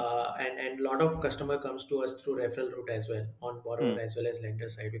 And lot of customer comes to us through referral route as well on borrower as well as lender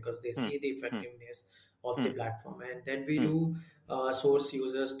side because they see the effectiveness of the platform, and then we do source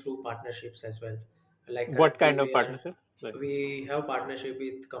users through partnerships as well. Like What kind currently of partnership? Like, we have partnership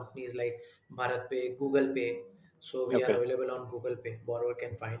with companies like Bharat Pay, Google Pay. So we are okay. available on Google Pay. Borrower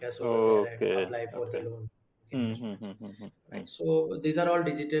can find us over there and Okay. apply for the Okay. loan investments. Right. So these are all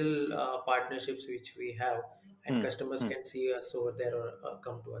digital partnerships which we have, and customers can see us over there or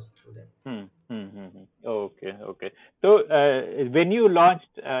come to us through them. Okay. So when you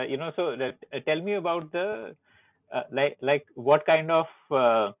launched, so tell me about the like what kind of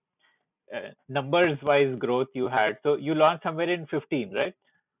numbers wise growth you had. So you launched somewhere in 15, right?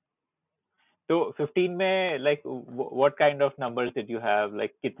 So 15 में like what kind of numbers did you have?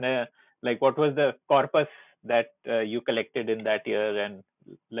 Like कितने, like what was the corpus that you collected in that year, and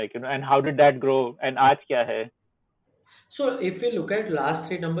like and how did that grow? And आज क्या है? So if we look at last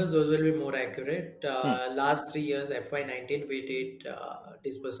three numbers, those will be more accurate. Last 3 years, FY19, we did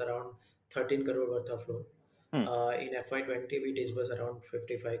disburse around 13 crore worth of loan. In FY20, we disbursed around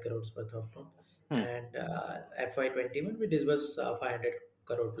 55 crores worth of loan. And FY21, we disbursed 500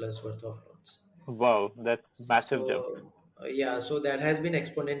 crore plus worth of loans. Wow, that's massive jump. Yeah, so that has been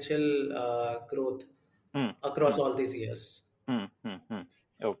exponential growth across all these years.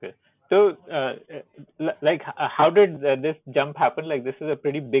 Okay. So, like, how did this jump happen? Like, this is a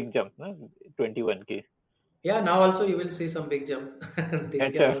pretty big jump, no? 21K. Yeah, now also you will see some big jump.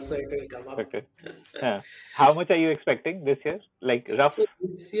 This year also it will come up. Okay. How much are you expecting this year? Like, rough? So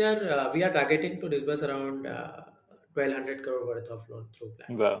this year we are targeting to disburse around 1,200 crore worth of loan through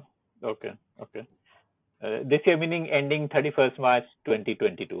platform. Wow. Okay. This year meaning ending 31st March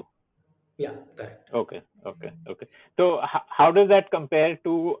 2022. Yeah, correct. Okay. So how does that compare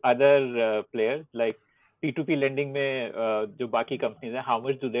to other players like P2P lending में जो बाकी companies हैं, how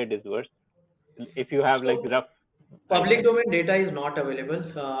much do they disburse? If you have like rough public domain data is not available,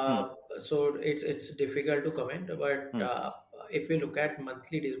 so it's difficult to comment. But if we look at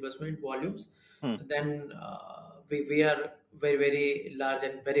monthly disbursement volumes, then we are very very large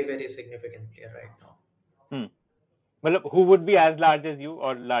and very very significant player right now. Who would be as large as you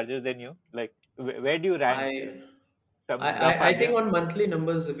or larger than you? Like where do you rank? I think on monthly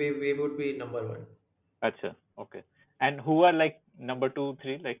numbers we would be number one. Acha, okay. And who are like number 2,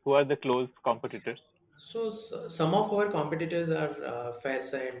 3? Like who are the close competitors? So some of our competitors are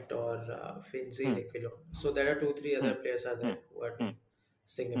Faircent or Finzi, Liquilo. So there are 2-3 other players are there who are doing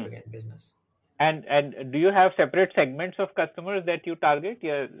significant business. And do you have separate segments of customers that you target?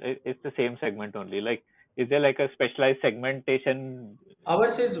 Yeah, it's the same segment only. Like, is there like a specialized segmentation?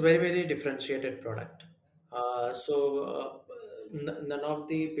 Ours is very very differentiated product. None of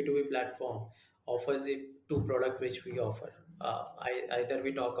the P2P platform offers it two product which we offer. Either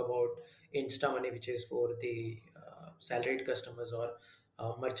we talk about Insta Money, which is for the salaried customers, or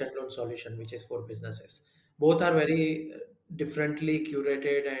merchant loan solution, which is for businesses. Both are very differently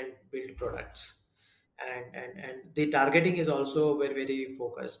curated and built products, and the targeting is also very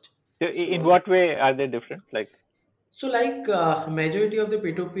focused. So in So what way are they different? Like, majority of the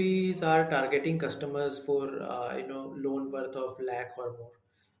P2Ps are targeting customers for loan worth of lakh or more,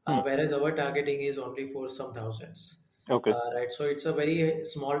 hmm, whereas our targeting is only for some thousands, okay, right? So it's a very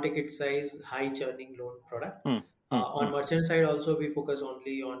small ticket size, high churning loan product. hmm, hmm, On merchant side also we focus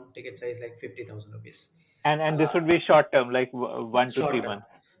only on ticket size like 50,000 rupees. and this Uh, would be short term, like 1 to 3 Short term, months.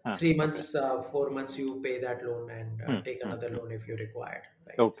 Huh, three okay. months, 4 months you pay that loan and Hmm, take hmm, another hmm. loan if you required,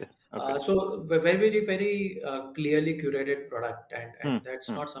 right? Okay, okay. Very clearly curated product, Hmm, and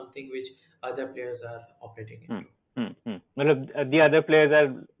that's hmm, not something which other players are operating hmm, into. The other players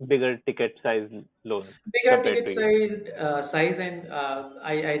are bigger ticket size loans Bigger compared ticket to you. size, and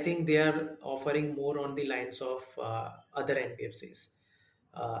I think they are offering more on the lines of other NBFCs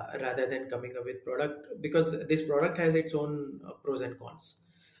rather than coming up with product, because this product has its own pros and cons.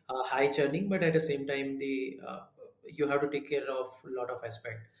 High churning, but at the same time, the you have to take care of a lot of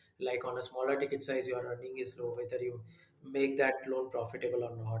aspect. Like on a smaller ticket size, your earning is low, whether you make that loan profitable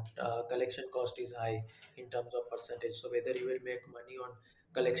or not. Collection cost is high in terms of percentage, so whether you will make money on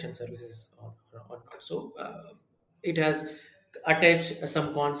collection services or not. So it has attached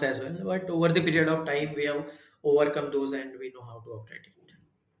some cons as well, but over the period of time, we have overcome those and we know how to operate it.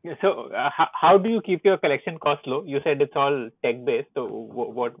 Yeah, so how do you keep your collection costs low? You said it's all tech based. So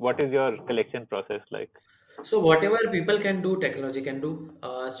what is your collection process like? So whatever people can do, technology can do.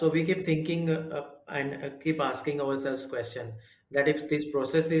 So we keep thinking and keep asking ourselves question that if this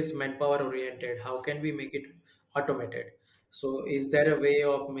process is manpower oriented, how can we make it automated? So is there a way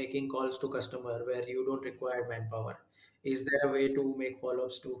of making calls to customer where you don't require manpower? Is there a way to make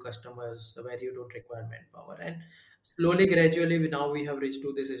follow-ups to customers where you don't require manpower? And slowly, gradually, now we have reached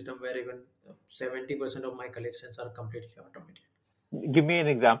to the system where even 70% of my collections are completely automated. Give me an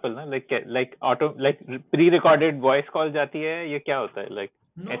example, na? Like auto like pre-recorded voice call जाती है ये क्या होता है like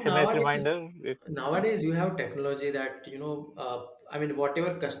No, SMS reminder? nowadays you have technology that I mean,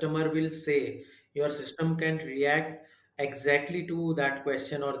 whatever customer will say, your system can react exactly to that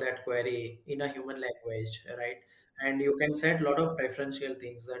question or that query in a human language, right? And you can set a lot of preferential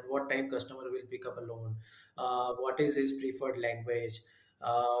things, that what type customer will pick up a loan, what is his preferred language.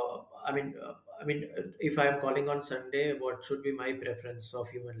 If I am calling on Sunday, what should be my preference of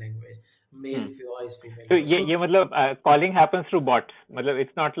human language? Male Hmm. voice, female So voice. So ये मतलब calling happens through bots. मतलब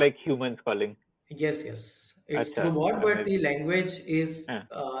it's not like humans calling. yes, it's अच्छा, through bot, but the amazing. language is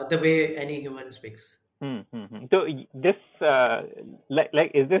हाँ. the way any human speaks. So this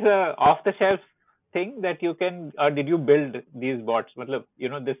like is this a off the shelf thing that you can, or did you build these bots?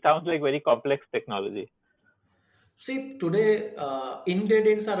 मतलब this sounds like very complex technology. See, today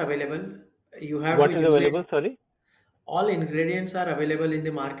ingredients are available. You have to What is use it. available? Sorry. All ingredients are available in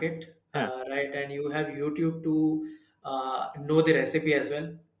the market, हाँ. right? And you have YouTube to know the recipe as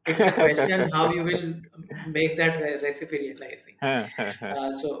well. It's a question how you will make that recipe realizing.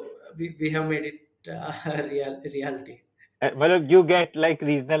 हाँ. So we have made it reality. Well, you get like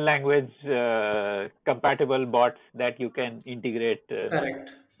regional language compatible bots that you can integrate.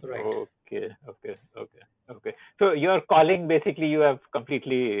 Correct, right. Okay. So your calling, basically, you have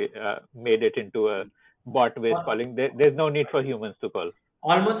completely made it into a bot-based Al- calling. There's no need for humans to call.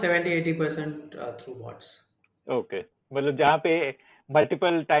 Almost 70-80% through bots. Okay. मतलब जहाँ पे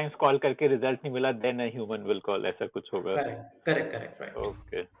multiple times call करके result नहीं मिला, then a human will call. ऐसा कुछ होगा. Correct, right.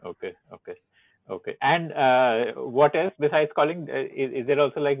 Okay. And what else besides calling? Is there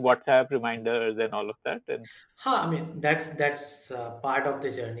also like WhatsApp reminders and all of that? And I mean, that's part of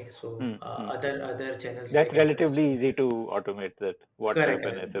the journey. So hmm. other channels like That's SMS. relatively easy to automate, that WhatsApp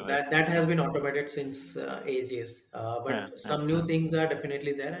and Correct. SMS. That has been automated since ages. Huh, But huh, some new things are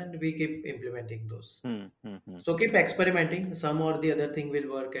definitely there, and we keep implementing those. hmm, hmm, hmm, So keep experimenting. Some or the other thing will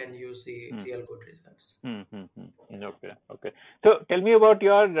work, and you see hmm, real good results. Okay. So tell me about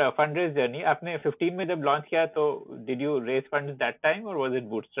your fundraise journey. आपने 15 में जब launch किया, तो did you raise funds that time, or was it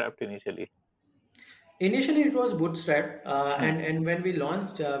bootstrapped initially? Initially, it was bootstrap, Hmm, and when we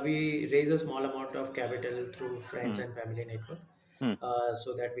launched, we raised a small amount of capital through friends hmm, and family network, hmm,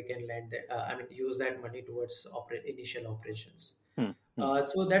 so that we can use that money towards initial operations. hmm, hmm,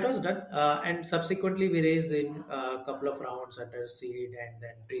 So that was done, and subsequently we raised in a couple of rounds under seed and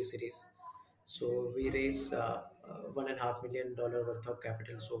then pre-series. So we raised $1.5 million worth of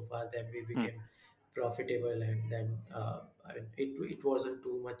capital so far. Then we hmm, became profitable, and then I mean, it wasn't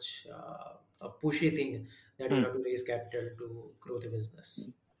too much a pushy thing that you Hmm. have to raise capital to grow the business.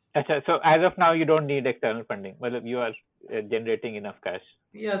 Acha, so as of now, you don't need external funding. Well, you are generating enough cash.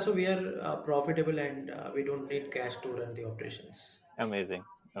 Yeah, so we are profitable, and we don't need cash to run the operations. Amazing.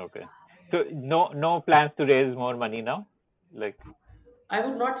 Okay. So no plans to raise more money now? Like, I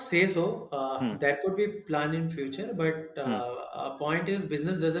would not say so. hmm, There could be plan in future, but hmm, a point is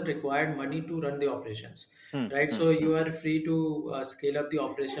business doesn't require money to run the operations, hmm, right? hmm, So hmm, you are free to scale up the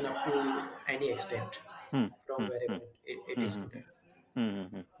operation up to any extent hmm, from hmm, wherever hmm, it hmm, is hmm, today.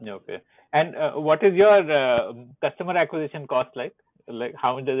 Okay. And what is your customer acquisition cost like? Like,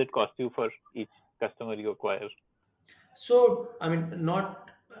 how much does it cost you for each customer you acquire? So, I mean,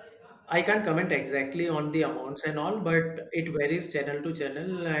 not, I can't comment exactly on the amounts and all, but it varies channel to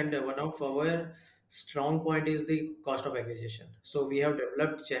channel. And one of our strong point is the cost of acquisition. So we have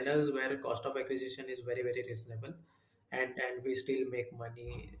developed channels where cost of acquisition is very, very reasonable, and we still make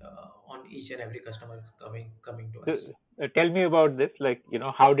money on each and every customer coming to So, us. tell me about this. Like,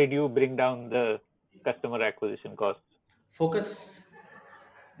 how did you bring down the customer acquisition costs? Focus.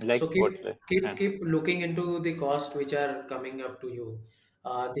 Like, So keep what's the? keep keep looking into the cost which are coming up to you,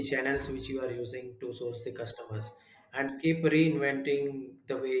 the channels which you are using to source the customers, and keep reinventing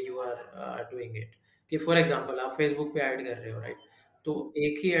the way you are doing it. कि for example आप Facebook पे add कर रहे हो, right? तो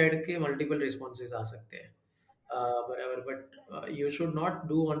एक ही add के multiple responses आ सकते हैं, whatever, but you should not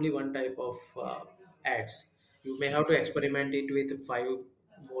do only one type of ads. You may have to experiment it with five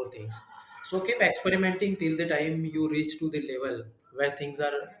more things. So keep experimenting till the time you reach to the level where things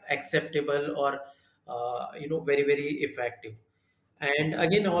are acceptable or very very effective. And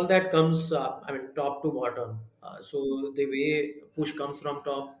again, all that comes, I mean, top to bottom. So the way push comes from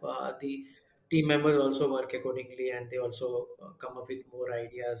top, the team members also work accordingly, and they also come up with more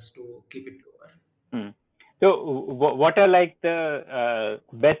ideas to keep it lower. Hmm. So, what are like the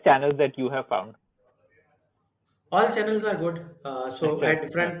best channels that you have found? All channels are good. So अच्छा, at हाँ,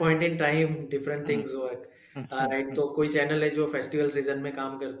 different point in time different hmm, things work. Hmm, hmm, right, hmm, तो कोई channel है जो festival season में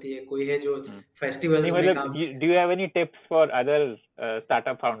काम करती है, कोई है जो हम्म. नहीं फेस्टिवल्स में मतलब, काम। do you have any tips for other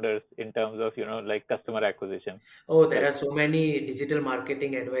startup founders in terms of like customer acquisition? Oh, there are Like, so many digital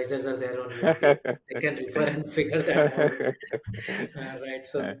marketing advisors are there on YouTube. They can refer and figure that out. Right.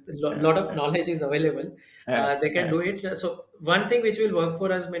 So lot of knowledge is available. They can do it. So one thing which will work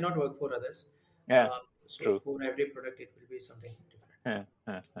for us may not work for others. yeah, So true. for every product, it will be something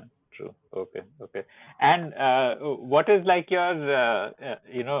different. True. Okay. Okay. And what is like your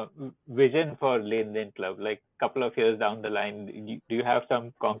vision for Lane Lane Club? Like couple of years down the line, do you have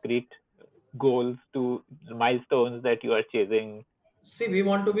some concrete goals to milestones that you are chasing? See, we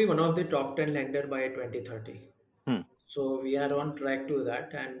want to be one of the top 10 lender by 2030. Hmm. So we are on track to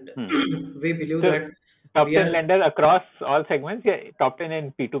that, and Hmm. we believe So that top we 10 are lenders across all segments. Yeah, top 10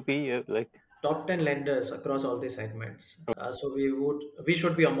 in P2P. Like, top 10 lenders across all the segments. So we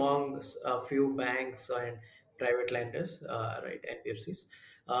should be among a few banks and private lenders, right, NBFCs.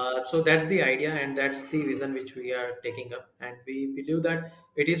 So that's the idea, and that's the vision which we are taking up, and we believe that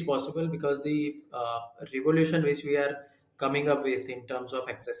it is possible because the revolution which we are coming up with in terms of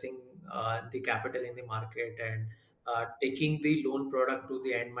accessing the capital in the market, and taking the loan product to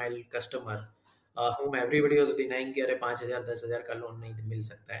the end mile customer, whom everybody was denying कि अरे 5,000 10,000 का loan नहीं मिल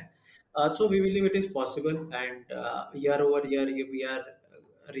सकता है. So we believe it is possible, and year over year we are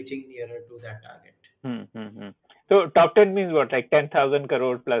reaching nearer to that target. hmm, hmm, hmm. So top 10 means what? Like 10,000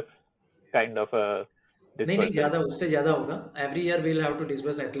 crore plus kind of a नहीं नहीं, disbursement. ज़्यादा उससे ज़्यादा होगा. Every year we'll have to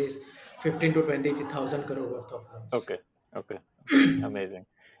disburse at least 15 to 20,000 crore worth of loans. Okay. Okay. Okay. Amazing.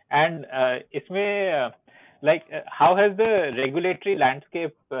 And इसमें like how has the regulatory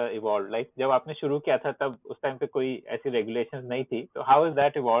landscape evolved? Like जब आपने शुरू किया था तब उस टाइम पे कोई ऐसी regulations नहीं थी. So how has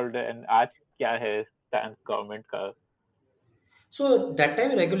that evolved and आज क्या है stance government का? So that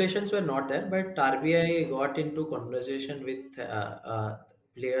time regulations were not there, but RBI got into conversation with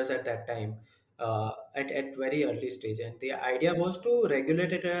players at that time, at very early stage, and the idea was to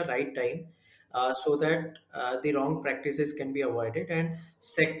regulate at a right time, so that the wrong practices can be avoided, and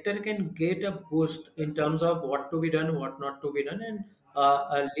sector can get a boost in terms of what to be done, what not to be done, and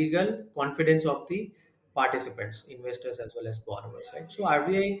a legal confidence of the participants, investors as well as borrowers. Right. So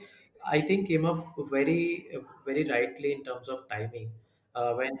I think came up very rightly in terms of timing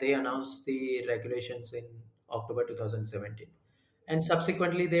when they announced the regulations in October 2017, and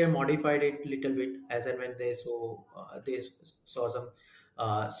subsequently they modified it little bit as and when they saw some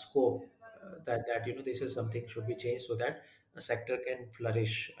scope, that this is something should be changed so that a sector can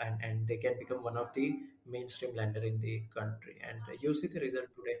flourish, and they can become one of the mainstream lender in the country, and you see the result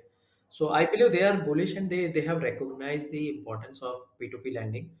today. So I believe they are bullish and they have recognized the importance of P2P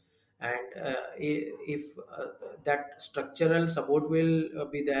lending. And if that structural support will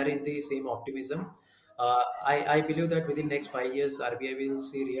be there in the same optimism, I believe that within next 5 years, RBI will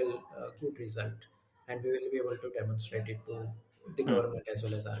see real good result, and we will be able to demonstrate it to the Hmm. government as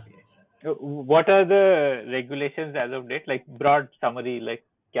well as RBI. What are the regulations as of date? Like broad summary, like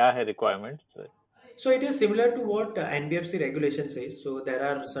क्या है requirements? So it is similar to what NBFC regulation says. So there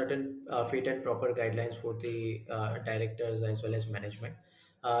are certain fit and proper guidelines for the directors as well as management.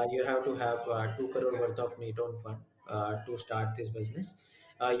 You have to have 2 crore worth of net own fund to start this business.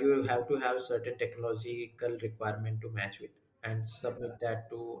 You have to have certain technological requirement to match with and submit that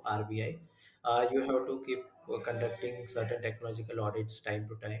to RBI. You have to keep conducting certain technological audits time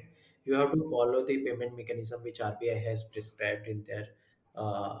to time. You have to follow the payment mechanism which RBI has prescribed in their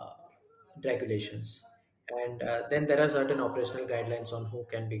uh, regulations. And then there are certain operational guidelines on who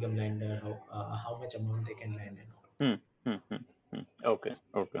can become lender, how much amount they can lend, and all. Hmm. Hmm. Hmm. Hmm. Okay.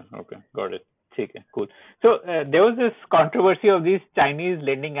 Okay. Okay. Got it. Okay. Cool. So there was this controversy of these Chinese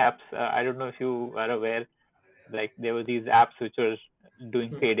lending apps. I don't know if you are aware. Like there were these apps which were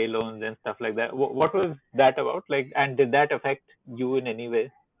doing Hmm. payday loans and stuff like that. What was that about? Like, and did that affect you in any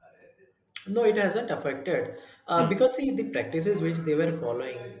way? No, it hasn't affected Hmm. because see the practices which they were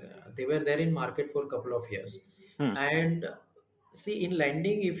following, they were there in market for a couple of years, Hmm. and see in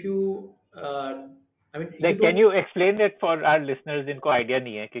lending, if you, I mean, you Like, can don't. you explain that for our listeners जिनको idea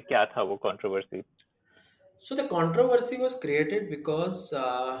नहीं है कि क्या था वो controversy? So the controversy was created because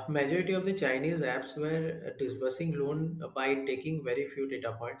majority of the Chinese apps were disbursing loan by taking very few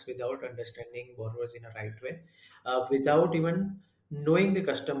data points without understanding borrowers in a right way, without even knowing the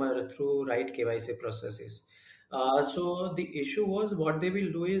customer through right KYC processes. So the issue was what they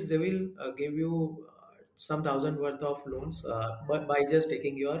will do is they will give you some thousand worth of loans, but by just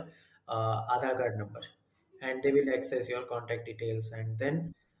taking your Aadhaar card number, and they will access your contact details, and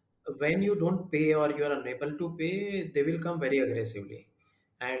then when you don't pay or you are unable to pay, they will come very aggressively.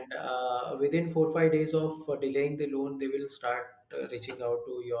 And within 4 5 days of delaying the loan, they will start reaching out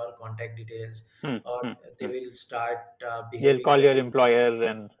to your contact details, Hmm. or Hmm. they Hmm. will start They'll behaving call your very employer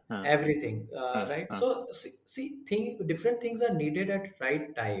and everything, uh, right? uh. So different things are needed at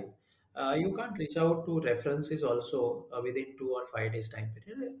right time. You can't reach out to references also within 2 or 5 days time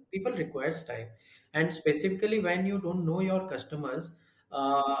period. People requires time, and specifically when you don't know your customers,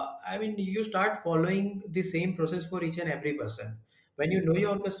 I mean, you start following the same process for each and every person. When you know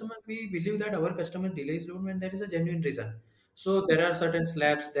your customer, we believe that our customer delays loan when there is a genuine reason. So there are certain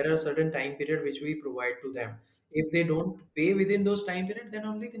slabs, there are certain time period which we provide to them. If they don't pay within those time period, then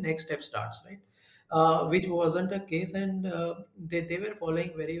only the next step starts, right? Which wasn't the case, and they were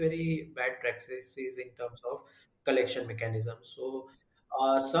following very very bad practices in terms of collection mechanism. So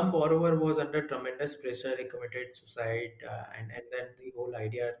some borrower was under tremendous pressure, he committed suicide, and then the whole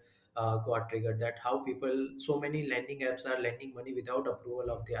idea got triggered, that how people, so many lending apps are lending money without approval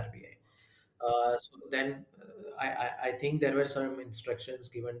of the RBI. So then I think there were some instructions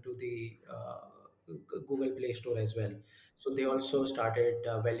given to the Google Play Store as well. So they also started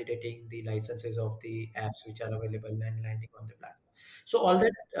validating the licenses of the apps which are available and landing on the platform. So all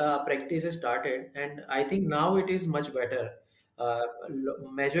that practices started, and I think now it is much better.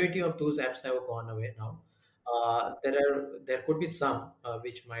 Majority of those apps have gone away now. There could be some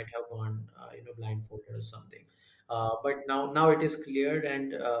which might have gone blindfolded or something, but now it is cleared,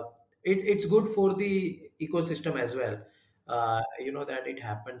 and it's good for the ecosystem as well. That it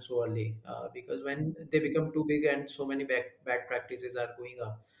happened so early, because when they become too big and so many bad practices are going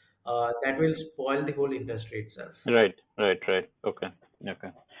up, that will spoil the whole industry itself. Right, right, right. Okay, okay.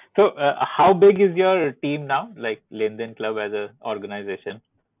 So, how big is your team now? Like Lenden Club as a organization,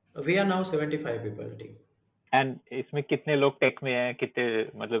 We are now 75 people team. and इसमें कितने लोग take में हैं? कितने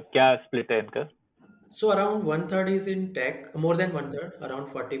मतलब क्या split है इनका? So around one third is in tech, more than one third, around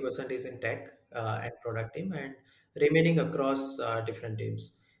 40% is in tech and product team, and remaining across different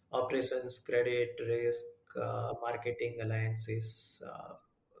teams: operations, credit, risk, marketing, alliances,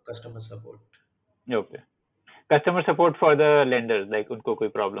 customer support. Okay. Customer support for the lenders, like उनको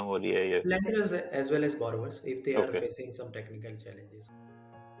कोई problem हो रही है ये. Lenders as well as borrowers if they are Okay. facing some technical challenges.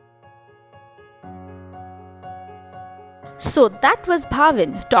 So that was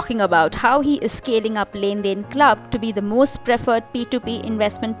Bhavin talking about how he is scaling up Lenden Club to be the most preferred P2P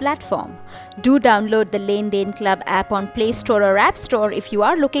investment platform. Do download the Lenden Club app on Play Store or App Store if you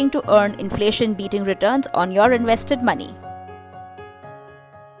are looking to earn inflation-beating returns on your invested money.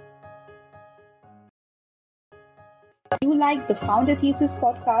 If you like the Founder Thesis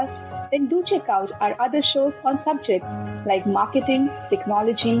podcast, then do check out our other shows on subjects like marketing,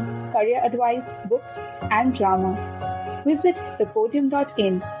 technology, career advice, books, and drama. Visit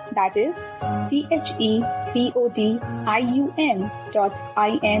thepodium.in, that is thepodium.in,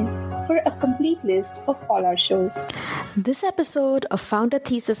 for a complete list of all our shows. This episode of Founder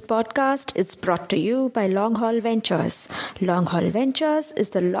Thesis Podcast is brought to you by Long Haul Ventures. Long Haul Ventures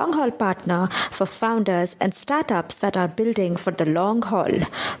is the long haul partner for founders and startups that are building for the long haul.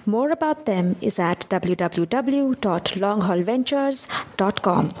 More about them is at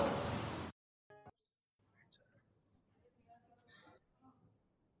www.longhaulventures.com.